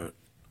card.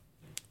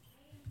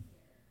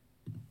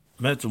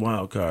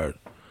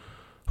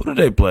 Who did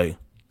they play?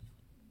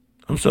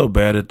 I'm so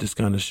bad at this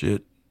kind of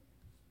shit.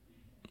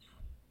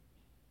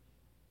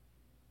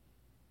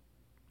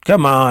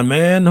 Come on,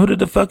 man. Who did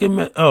the fucking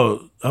Mets?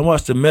 Oh, I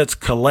watched the Mets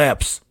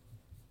collapse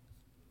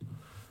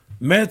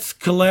Mets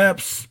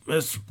collapse.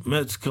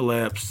 Mets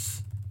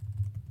collapse.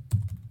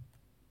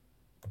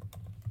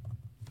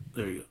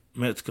 There you go.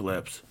 Mets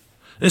collapse.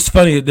 It's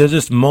funny. There's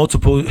just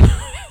multiple.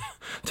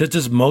 There's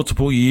just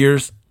multiple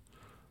years.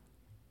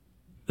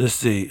 Let's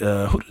see.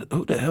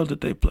 Who the hell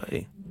did they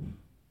play?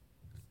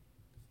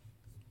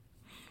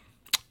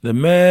 The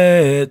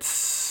Mets.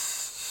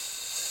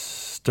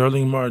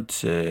 Sterling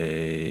Marte.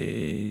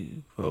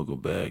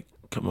 Vogelback.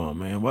 Come on,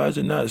 man. Why is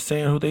it not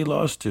saying who they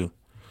lost to?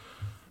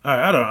 All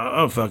right,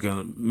 I'm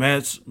fucking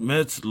Mets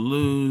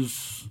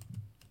lose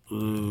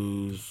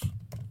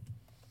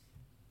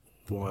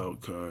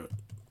wild card.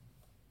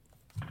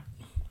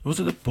 Was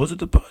it the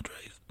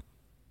Padres?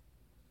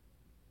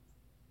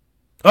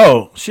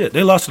 Oh shit,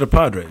 they lost to the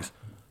Padres.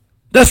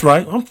 That's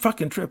right. I'm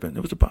fucking tripping.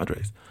 It was the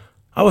Padres.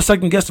 I was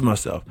second guessing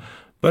myself,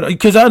 but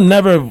because I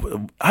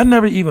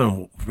never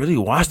even really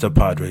watched the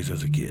Padres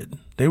as a kid.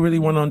 They really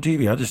weren't on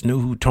TV. I just knew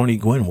who Tony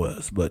Gwynn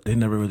was, but they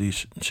never really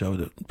showed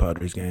the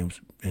Padres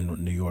games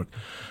in New York.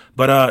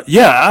 But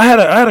yeah, I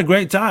had a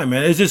great time,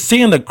 man. It's just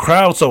seeing the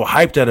crowd so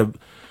hyped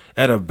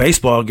at a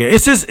baseball game.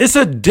 It's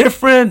a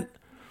different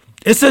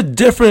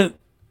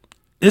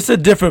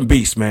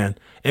beast, man.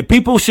 And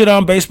people shit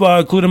on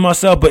baseball, including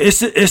myself, but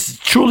it's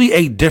truly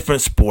a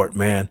different sport,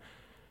 man.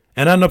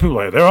 And I know people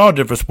are like, they're all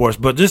different sports,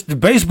 but just the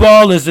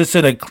baseball is just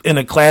in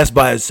a class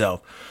by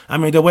itself. I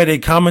mean, the way they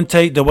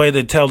commentate, the way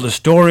they tell the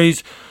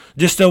stories,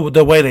 just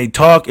the way they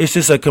talk, it's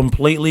just a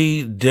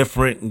completely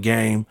different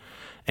game.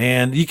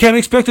 And you can't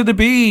expect it to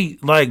be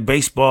like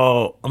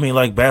baseball,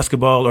 like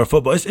basketball or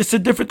football. It's a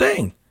different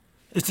thing.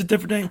 It's a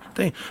different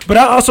thing. But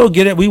I also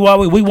get it. We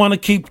want to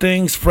keep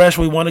things fresh.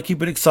 We want to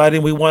keep it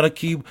exciting. We want to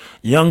keep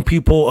young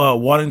people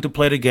wanting to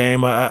play the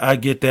game. I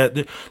get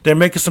that. They're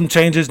making some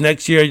changes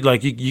next year.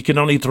 Like you can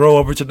only throw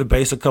over to the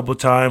base a couple of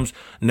times,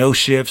 no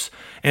shifts.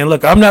 And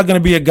look, I'm not going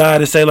to be a guy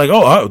to say like,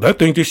 oh, I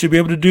think they should be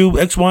able to do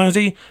X, Y, and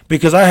Z,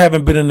 because I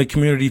haven't been in the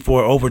community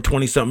for over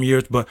 20-something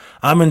years. But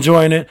I'm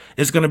enjoying it.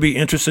 It's going to be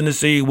interesting to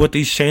see what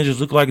these changes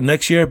look like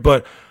next year.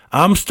 But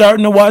I'm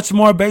starting to watch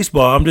more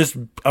baseball. I'm just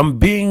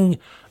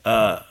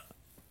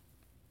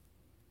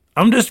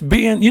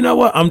being, you know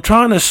what? I'm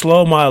trying to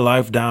slow my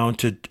life down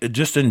to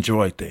just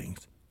enjoy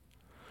things.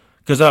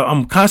 Because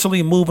I'm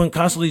constantly moving,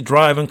 constantly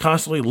driving,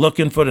 constantly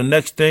looking for the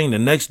next thing, the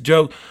next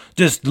joke.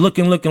 Just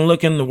looking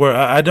where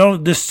I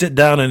don't just sit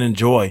down and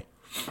enjoy.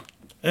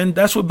 And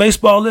that's what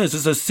baseball is.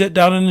 It's a sit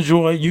down and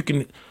enjoy. You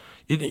can,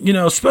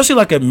 especially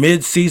like a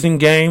mid-season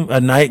game, a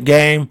night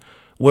game,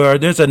 where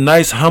there's a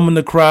nice hum in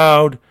the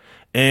crowd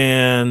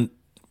and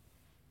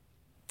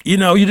you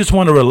just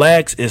want to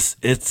relax.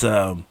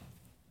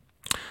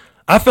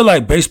 I feel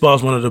like baseball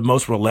is one of the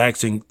most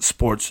relaxing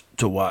sports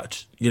to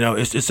watch.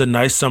 It's a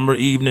nice summer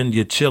evening.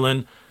 You're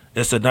chilling.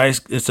 It's a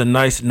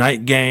nice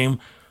night game,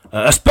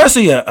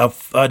 especially a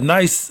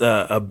nice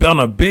on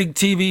a big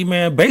TV,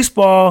 man.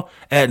 Baseball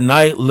at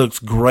night looks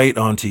great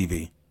on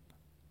TV.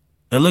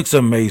 It looks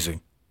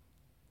amazing.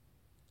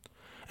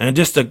 And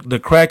just the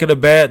crack of the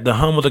bat, the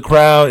hum of the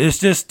crowd. It's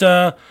just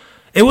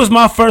it was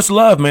my first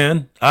love,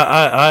 man.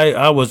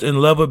 I was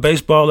in love with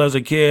baseball as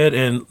a kid,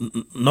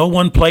 and no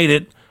one played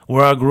it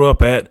where I grew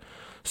up at.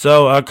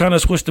 So I kind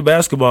of switched to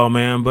basketball,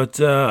 man. But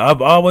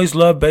I've always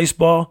loved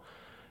baseball,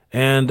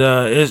 and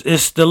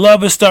it's the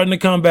love is starting to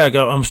come back.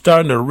 I'm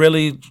starting to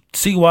really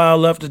see why I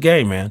left the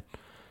game, man.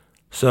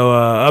 So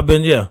I've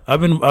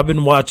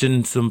been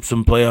watching some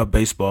playoff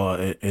baseball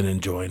and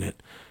enjoying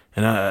it.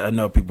 And I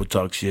know people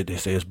talk shit. They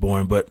say it's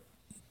boring, but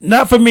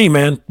not for me,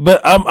 man.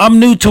 But I'm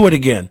new to it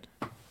again.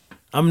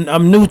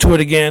 I'm new to it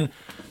again.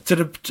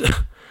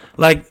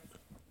 Like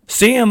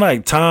seeing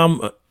like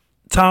Tom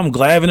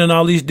Glavine and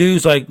all these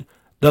dudes. Like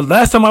the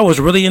last time I was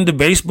really into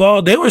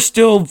baseball, they were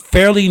still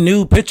fairly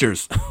new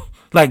pitchers.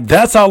 Like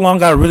that's how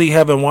long I really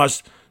haven't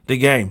watched the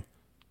game.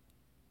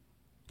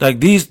 Like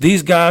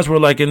these guys were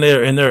like in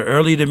their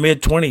early to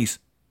mid 20s.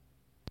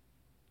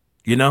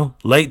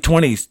 Late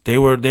 20s.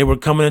 They were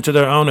coming into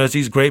their own as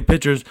these great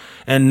pitchers,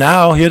 and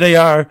now here they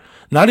are.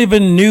 Not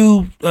even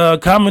new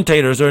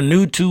commentators or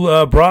new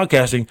to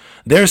broadcasting.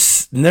 They're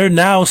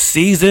now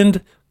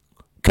seasoned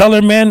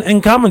color men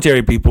and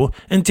commentary people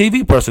and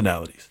TV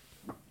personalities.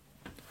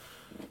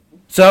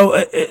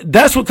 So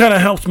that's what kind of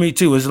helps me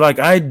too. Is like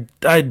I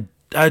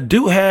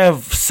do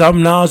have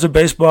some knowledge of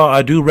baseball.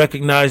 I do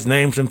recognize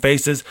names and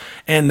faces,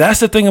 and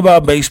that's the thing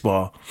about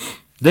baseball.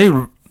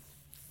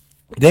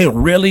 They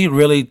really,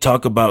 really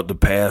talk about the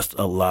past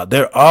a lot.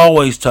 They're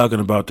always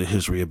talking about the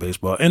history of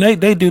baseball. And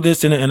they do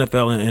this in the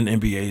NFL and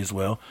NBA as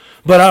well.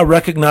 But I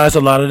recognize a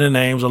lot of the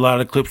names, a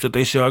lot of the clips that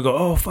they show. I go,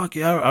 oh, fuck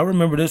yeah, I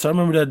remember this. I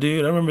remember that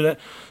dude. I remember that.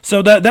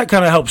 So that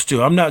kind of helps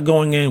too. I'm not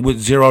going in with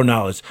zero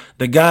knowledge.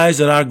 The guys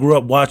that I grew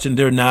up watching,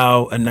 they're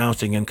now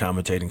announcing and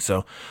commentating.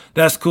 So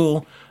that's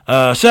cool.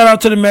 Shout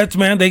out to the Mets,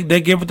 man. They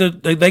gave it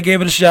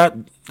a shot.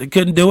 They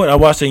couldn't do it. I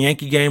watched a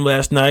Yankee game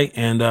last night.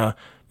 And,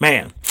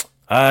 man,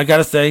 I got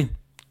to say,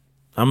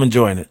 I'm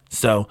enjoying it.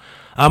 So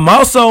I'm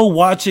also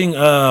watching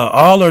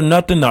All or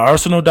Nothing, the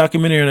Arsenal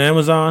documentary on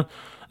Amazon.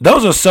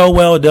 Those are so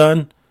well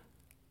done.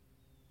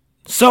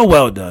 So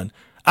well done.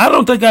 I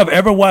don't think I've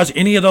ever watched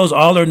any of those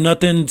All or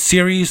Nothing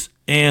series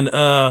and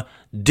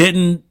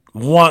didn't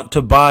want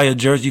to buy a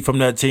jersey from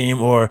that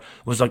team, or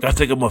was like, I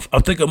think I'm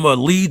a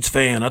Leeds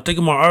fan, I think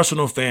I'm an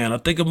Arsenal fan, I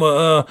think I'm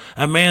a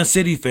Man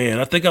City fan.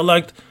 I think I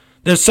liked.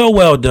 They're so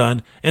well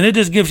done, and it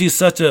just gives you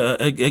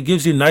it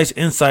gives you nice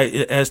insight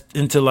as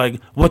into like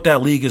what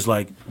that league is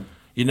like.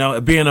 You know,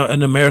 being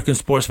an American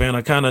sports fan,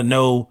 I kind of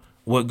know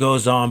what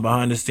goes on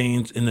behind the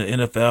scenes in the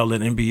NFL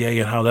and NBA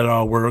and how that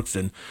all works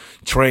and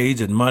trades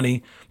and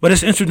money. But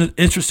it's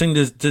interesting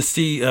to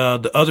see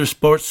the other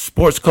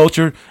sports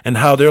culture and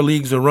how their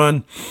leagues are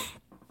run.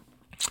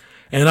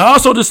 And I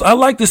also I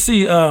like to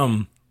see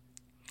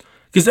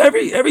because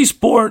every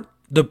sport,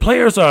 the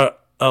players are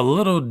a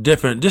little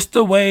different. Just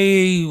the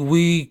way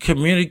we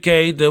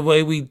communicate, the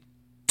way we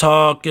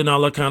talk, and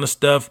all that kind of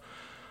stuff.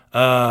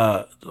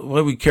 The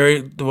way we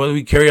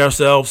carry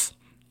ourselves.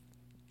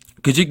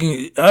 Cause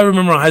I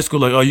remember in high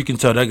school, like, oh, you can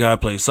tell that guy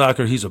plays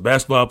soccer. He's a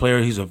basketball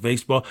player. He's a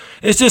baseball.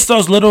 It's just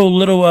those little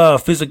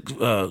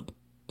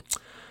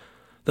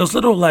those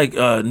little like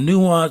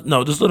nuance.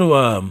 No, those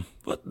little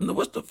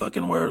what's the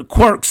fucking word?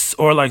 Quirks,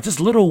 or like just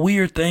little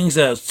weird things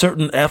that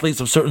certain athletes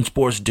of certain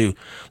sports do.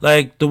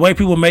 Like the way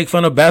people make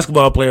fun of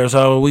basketball players,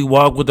 how we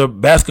walk with our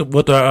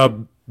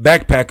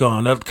backpack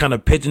on, that kind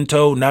of pigeon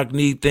toe, knock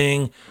knee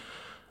thing.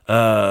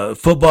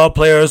 Football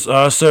players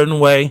are a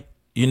certain way.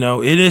 You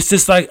know, it is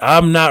just like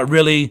I'm not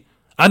really.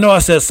 I know I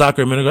said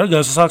soccer a minute ago. I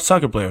was a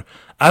soccer player.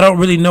 I don't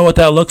really know what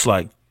that looks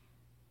like.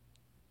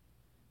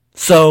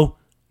 So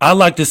I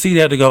like to see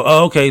that to go,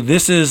 oh, okay,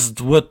 this is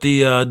what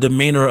the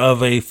demeanor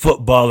of a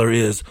footballer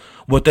is,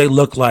 what they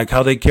look like,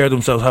 how they carry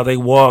themselves, how they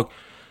walk.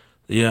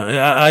 Yeah,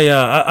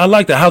 I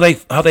like that, how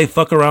they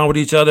fuck around with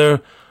each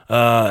other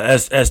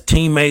as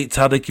teammates,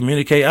 how they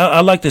communicate.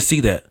 I like to see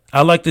that.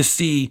 I like to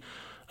see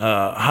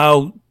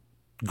how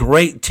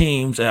great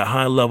teams at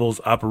high levels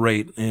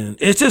operate, and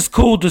it's just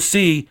cool to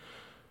see.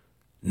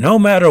 No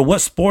matter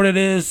what sport it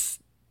is,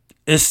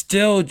 it's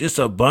still just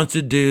a bunch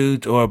of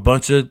dudes or a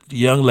bunch of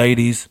young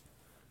ladies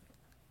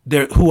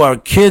who are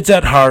kids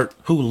at heart,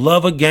 who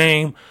love a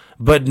game,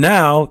 but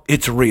now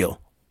it's real.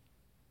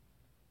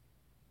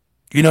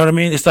 You know what I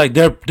mean? It's like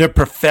they're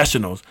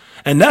professionals,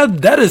 and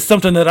that is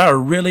something that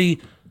I'm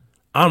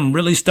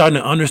really starting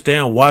to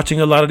understand watching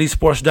a lot of these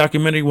sports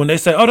documentaries. When they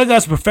say, "Oh, that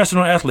guy's a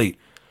professional athlete,"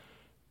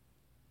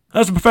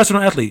 that's a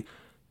professional athlete.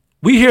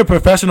 We hear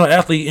professional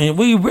athlete, and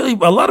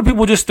a lot of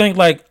people just think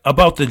like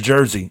about the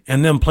jersey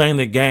and them playing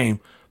the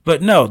game,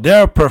 but no,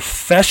 they're a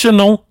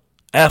professional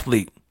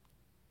athlete.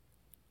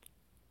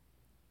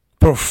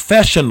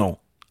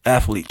 Professional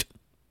athlete.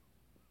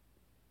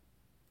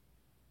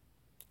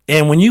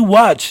 And when you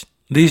watch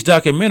these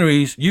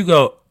documentaries, you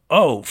go,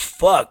 oh,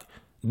 fuck.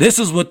 This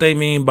is what they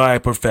mean by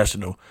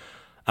professional.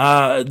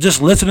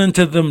 Just listening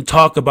to them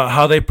talk about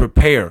how they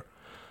prepare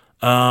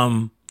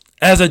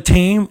as a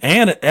team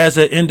and as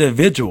an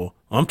individual.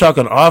 I'm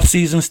talking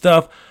off-season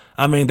stuff.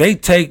 I mean,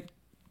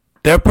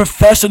 they're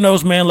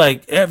professionals, man.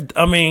 Like,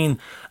 I mean,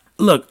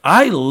 look,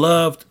 I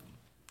loved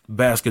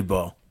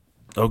basketball.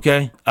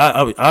 Okay,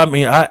 I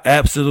mean, I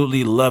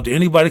absolutely loved it.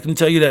 Anybody can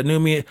tell you that knew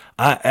me,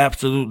 I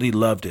absolutely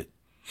loved it.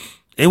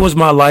 It was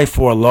my life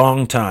for a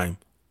long time,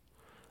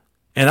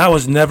 and I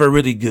was never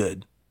really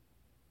good.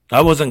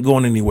 I wasn't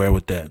going anywhere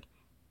with that,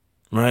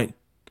 right?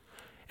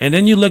 And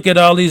then you look at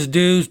all these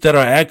dudes that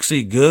are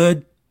actually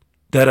good,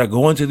 that are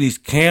going to these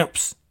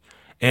camps,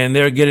 and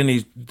they're getting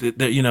these,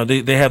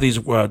 they have these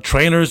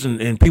trainers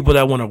and people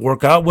that want to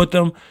work out with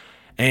them.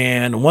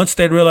 And once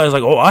they realize,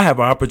 like, oh, I have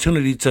an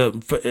opportunity to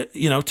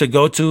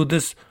go to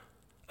this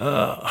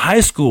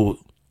high school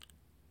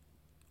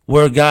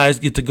where guys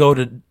get to go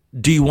to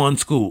D1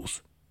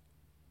 schools,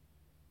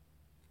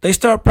 they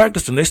start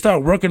practicing. They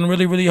start working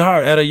really, really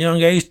hard at a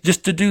young age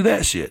just to do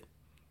that shit.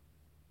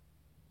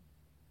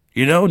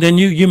 You know, then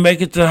you make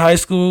it to high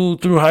school.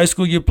 Through high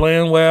school, you're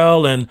playing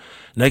well, and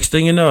next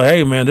thing you know,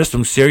 hey man, there's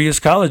some serious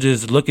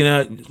colleges looking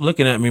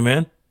at me,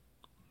 man.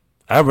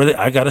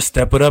 I got to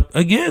step it up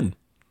again.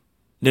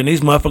 Then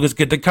these motherfuckers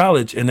get to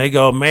college and they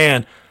go,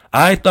 man,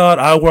 I thought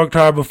I worked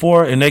hard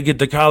before, and they get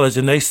to college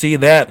and they see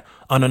that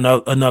on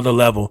another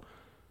level.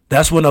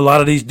 That's when a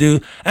lot of these do.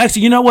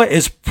 Actually, you know what?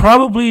 It's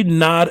probably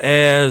not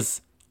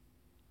as,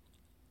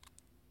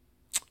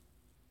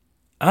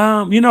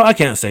 I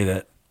can't say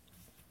that.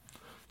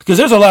 Because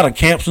there's a lot of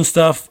camps and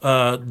stuff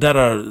that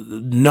are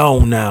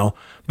known now.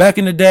 Back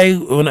in the day,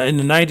 in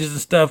the 90s and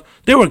stuff,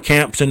 there were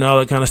camps and all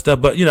that kind of stuff.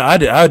 But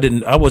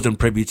I wasn't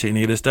privy to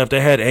any of this stuff.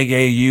 They had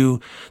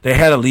AAU, they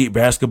had elite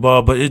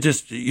basketball, but it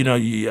just,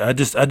 I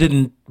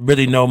didn't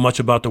really know much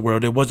about the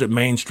world. It wasn't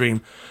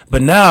mainstream.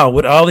 But now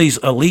with all these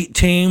elite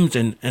teams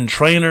and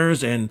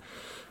trainers, and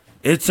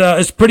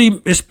it's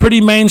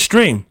pretty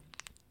mainstream.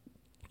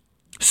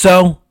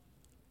 So,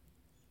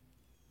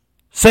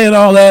 saying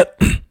all that.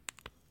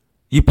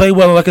 You play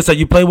well, like I said,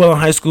 you play well in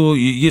high school.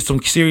 You get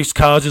some serious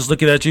colleges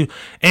looking at you.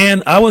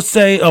 And I would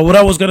say, what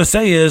I was going to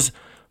say is,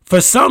 for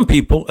some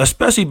people,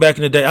 especially back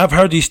in the day, I've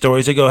heard these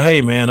stories. They go,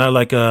 hey, man, when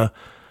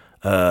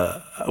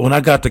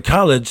I got to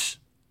college,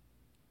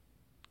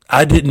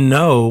 I didn't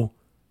know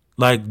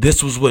Like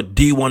this was what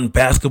D1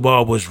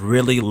 basketball was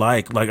really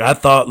like. Like I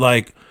thought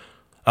like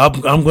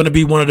I'm going to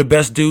be one of the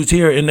best dudes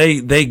here. And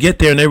they get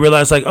there and they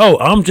realize like, oh,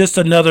 I'm just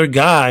another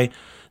guy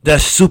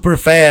that's super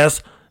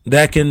fast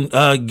that can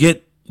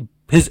get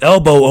his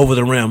elbow over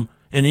the rim.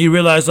 And you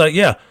realize like,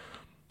 yeah,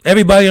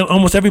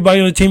 almost everybody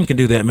on the team can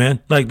do that,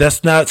 man. Like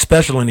that's not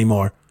special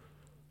anymore.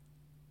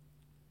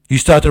 You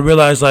start to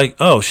realize like,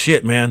 oh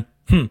shit, man.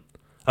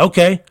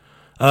 Okay.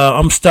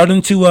 I'm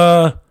starting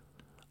to,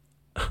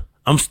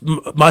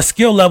 my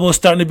skill level is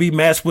starting to be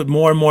matched with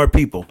more and more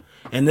people.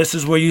 And this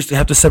is where you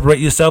have to separate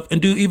yourself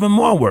and do even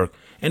more work.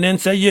 And then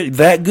say you're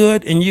that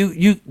good and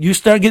you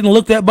start getting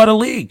looked at by the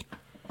league.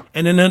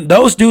 And then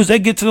those dudes, they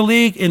get to the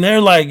league and they're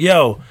like,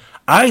 yo,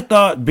 I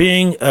thought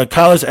being a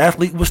college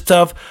athlete was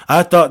tough.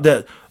 I thought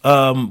that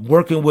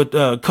working with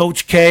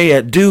Coach K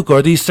at Duke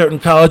or these certain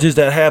colleges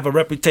that have a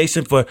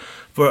reputation for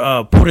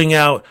putting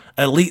out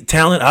elite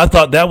talent, I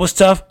thought that was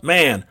tough.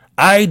 Man,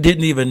 I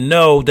didn't even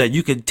know that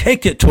you could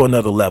take it to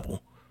another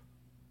level.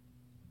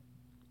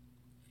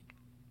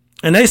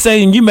 And they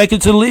say, and you make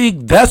it to the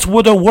league, that's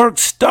where the work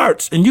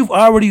starts. And you've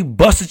already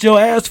busted your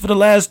ass for the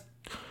last,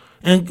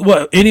 and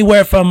what,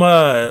 anywhere from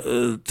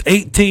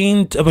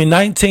 19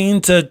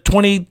 to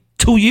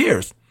 22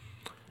 years.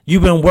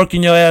 You've been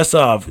working your ass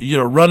off.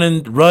 You're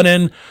running,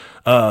 doing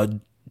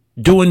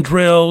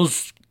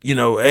drills,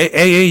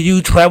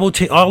 AAU travel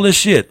team, all this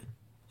shit,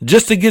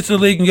 just to get to the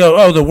league and go,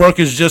 oh, the work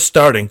is just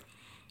starting.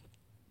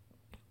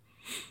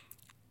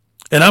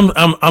 And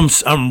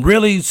I'm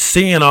really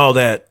seeing all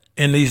that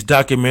in these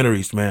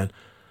documentaries, man.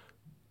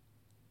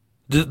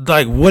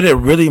 Like what it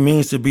really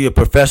means to be a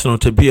professional,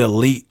 to be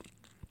elite.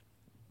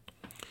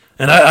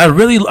 And I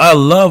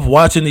love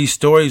watching these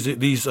stories,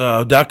 these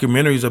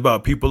documentaries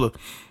about people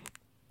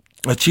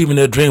achieving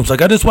their dreams.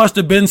 Like I just watched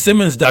the Ben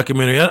Simmons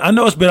documentary. I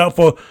know it's been out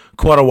for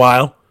quite a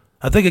while.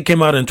 I think it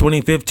came out in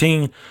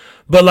 2015.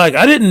 But like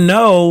I didn't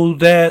know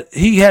that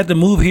he had to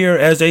move here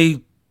as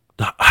a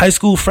high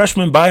school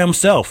freshman by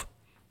himself.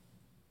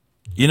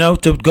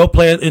 To go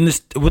play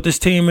with this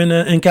team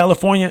in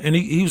California, and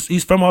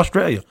he's from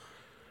Australia.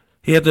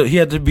 He had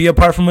to be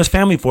apart from his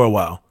family for a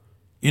while.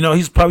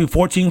 He's probably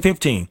 14,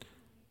 15.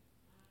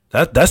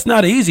 That's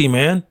not easy,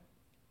 man.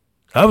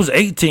 I was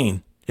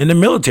 18 in the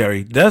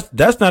military.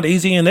 That's not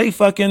easy, and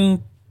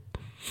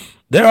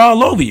they're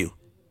all over you.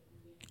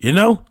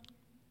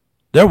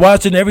 They're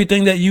watching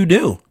everything that you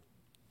do.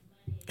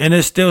 And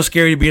it's still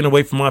scary being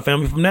away from my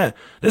family from that.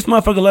 This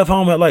motherfucker left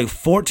home at like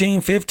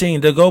 14,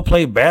 15 to go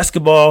play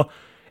basketball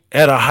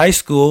at a high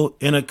school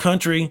in a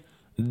country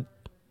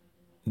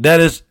that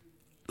is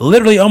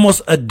literally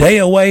almost a day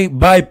away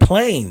by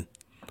plane.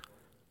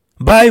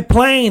 By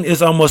plane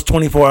is almost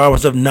 24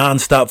 hours of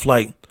nonstop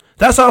flight.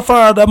 That's how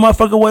far that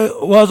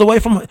motherfucker was away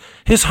from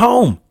his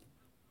home.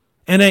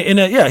 And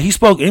he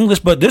spoke English,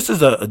 but this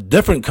is a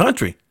different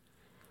country.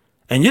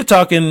 And you're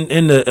talking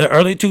in the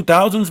early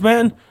 2000s,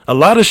 man. A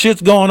lot of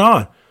shit's going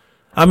on.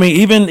 I mean,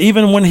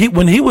 even when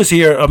he was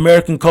here,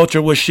 American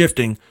culture was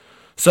shifting.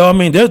 So I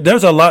mean,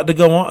 there's a lot to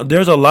go on.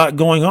 There's a lot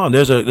going on.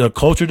 There's a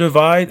culture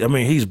divide. I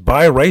mean, he's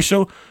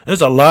biracial.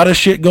 There's a lot of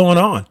shit going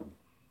on.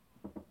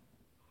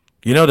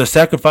 The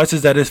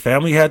sacrifices that his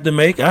family had to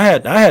make. I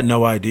had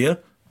no idea.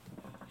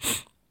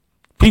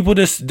 People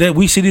that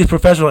we see these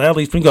professional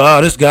athletes, we go,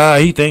 oh, this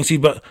guy, he thinks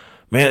but.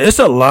 Man, it's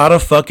a lot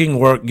of fucking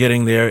work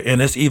getting there,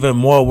 and it's even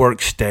more work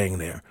staying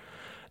there.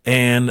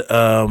 And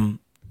I'll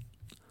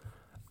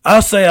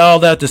say all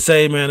that to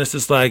say, man, it's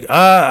just like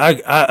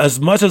I as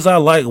much as I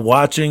like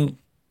watching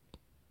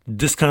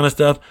this kind of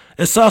stuff,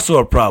 it's also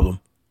a problem.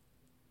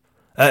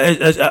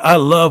 I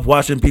love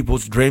watching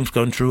people's dreams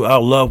come true. I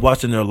love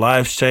watching their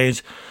lives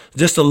change.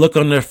 Just the look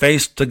on their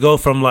face to go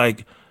from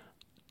like,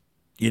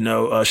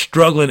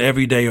 struggling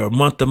every day or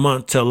month to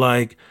month to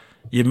like,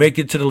 you make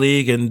it to the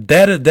league, and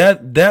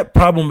that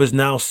problem is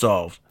now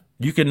solved.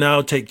 You can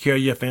now take care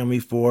of your family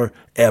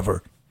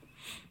forever.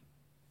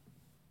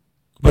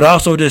 But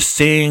also just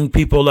seeing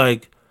people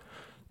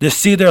just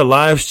see their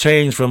lives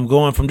change from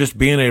going from just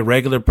being a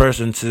regular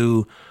person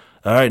to,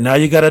 all right, now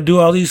you got to do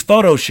all these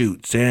photo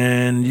shoots,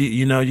 and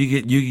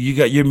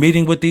you're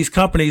meeting with these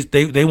companies.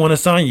 They want to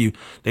sign you.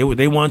 They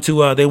want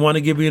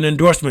to give you an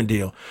endorsement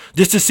deal.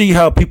 Just to see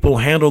how people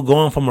handle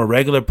going from a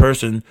regular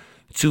person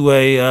to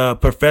a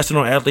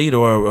professional athlete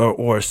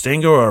or a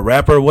singer or a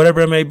rapper,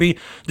 whatever it may be,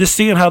 just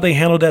seeing how they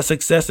handle that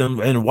success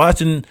and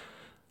watching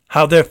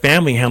how their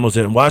family handles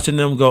it and watching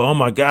them go, oh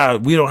my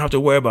God, we don't have to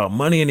worry about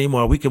money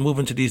anymore. We can move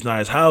into these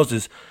nice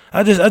houses.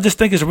 I just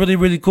think it's really,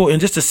 really cool. And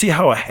just to see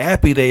how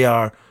happy they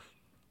are.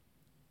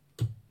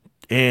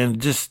 And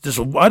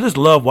I just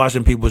love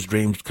watching people's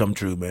dreams come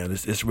true, man.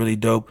 It's really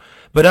dope.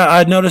 But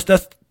I noticed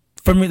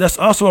for me, that's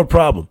also a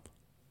problem.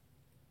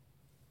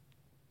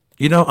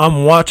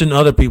 I'm watching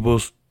other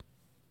people's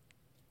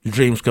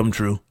dreams come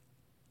true.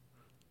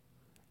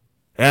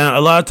 And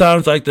a lot of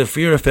times, like the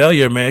fear of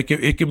failure, man,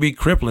 it can be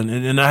crippling.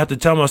 And I have to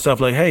tell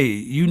myself, like, hey,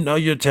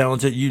 you're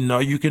talented.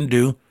 You can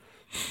do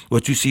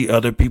what you see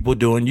other people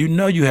doing.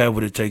 You have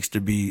what it takes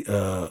to be,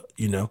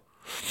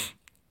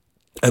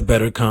 a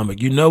better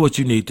comic. You know what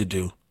you need to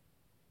do.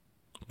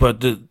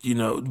 but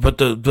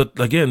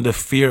again, the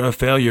fear of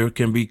failure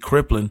can be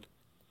crippling.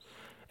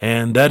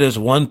 And that is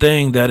one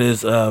thing that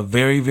is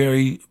very,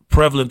 very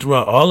prevalent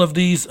throughout all of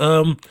these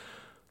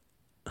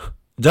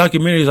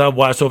documentaries I've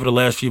watched over the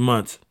last few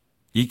months.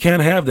 You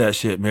can't have that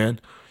shit, man.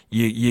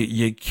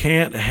 You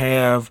can't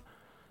have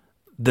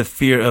the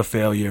fear of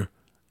failure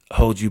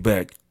hold you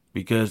back,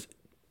 because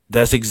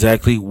that's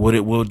exactly what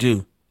it will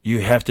do.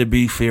 You have to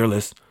be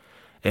fearless.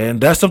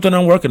 And that's something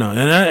I'm working on.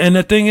 And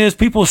the thing is,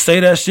 people say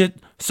that shit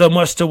so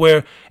much to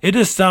where it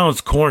just sounds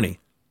corny.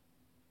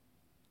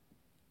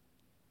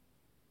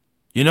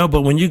 You know,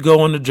 but when you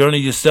go on the journey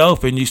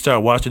yourself and you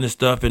start watching this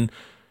stuff, and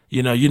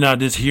you know, you're not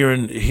just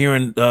hearing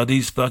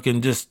these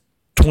fucking just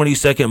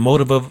 20-second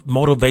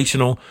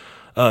motivational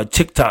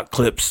TikTok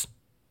clips,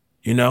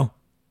 you know,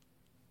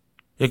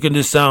 it can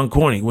just sound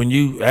corny. When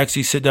you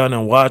actually sit down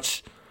and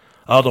watch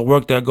all the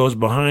work that goes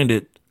behind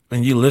it,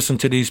 and you listen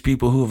to these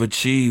people who have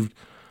achieved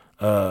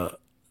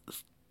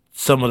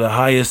some of the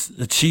highest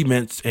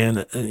achievements,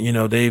 and you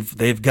know,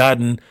 they've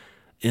gotten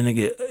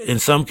in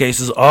some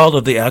cases all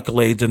of the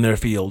accolades in their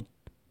field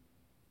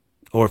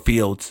or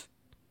fields,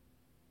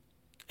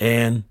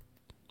 and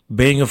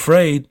being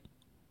afraid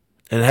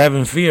and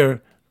having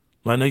fear,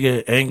 my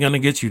nigga, ain't gonna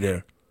get you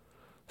there.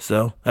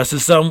 So that's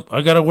just something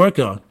I gotta work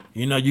on.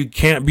 You know, you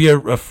can't be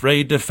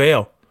afraid to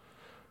fail.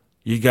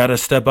 You gotta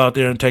step out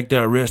there and take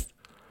that risk.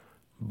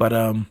 But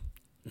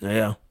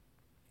yeah.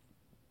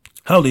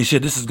 Holy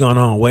shit, this has gone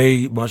on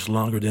way much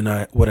longer than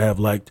I would have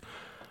liked.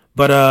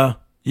 But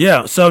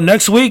yeah, so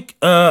next week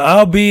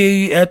I'll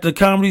be at the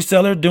Comedy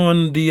Cellar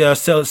doing the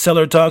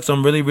Cellar Talks.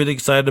 I'm really, really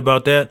excited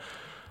about that.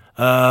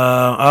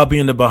 I'll be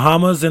in the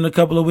Bahamas in a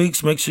couple of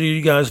weeks. Make sure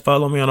you guys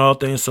follow me on all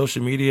things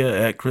social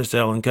media at Chris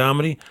Allen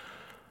Comedy.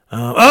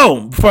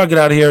 Before I get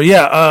out of here,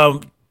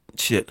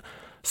 shit.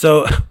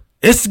 So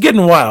it's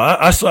getting wild.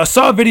 I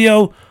saw a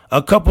video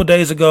a couple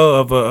days ago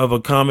of a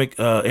comic,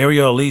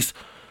 Ariel Elise.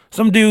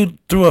 Some dude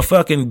threw a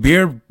fucking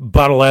beer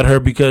bottle at her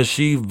because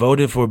she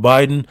voted for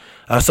Biden.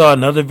 I saw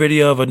another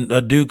video of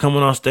a dude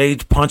coming on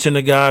stage punching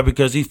a guy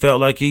because he felt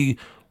like he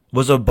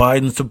was a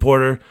Biden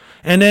supporter.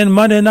 And then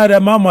Monday night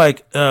at my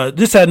mic,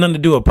 this had nothing to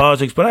do with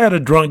politics, but I had a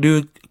drunk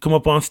dude come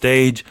up on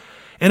stage.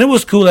 And it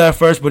was cool at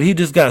first, but he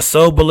just got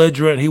so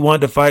belligerent. He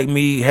wanted to fight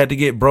me. He had to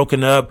get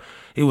broken up.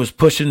 He was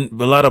pushing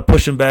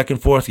back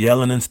and forth,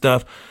 yelling and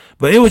stuff.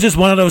 But it was just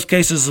one of those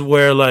cases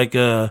where, like,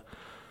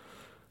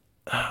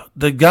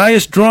 the guy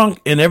is drunk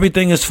and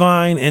everything is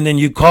fine, and then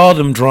you called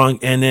him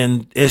drunk, and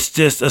then it's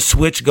just a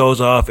switch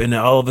goes off, and then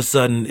all of a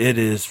sudden it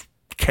is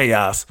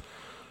chaos.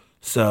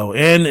 So,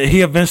 and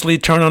he eventually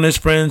turned on his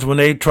friends when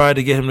they tried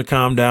to get him to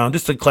calm down.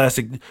 Just a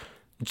classic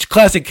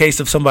case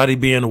of somebody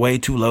being way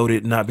too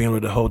loaded, not being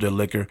able to hold their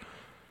liquor,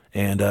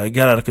 and it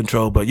got out of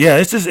control. But yeah,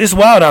 it's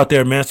wild out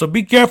there, man. So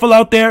be careful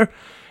out there.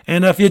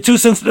 And if you're too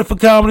sensitive for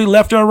comedy,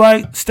 left or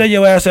right, stay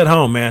your ass at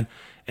home, man.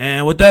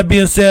 And with that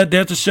being said,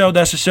 there's the show.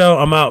 That's the show.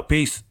 I'm out.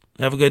 Peace.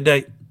 Have a good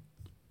day.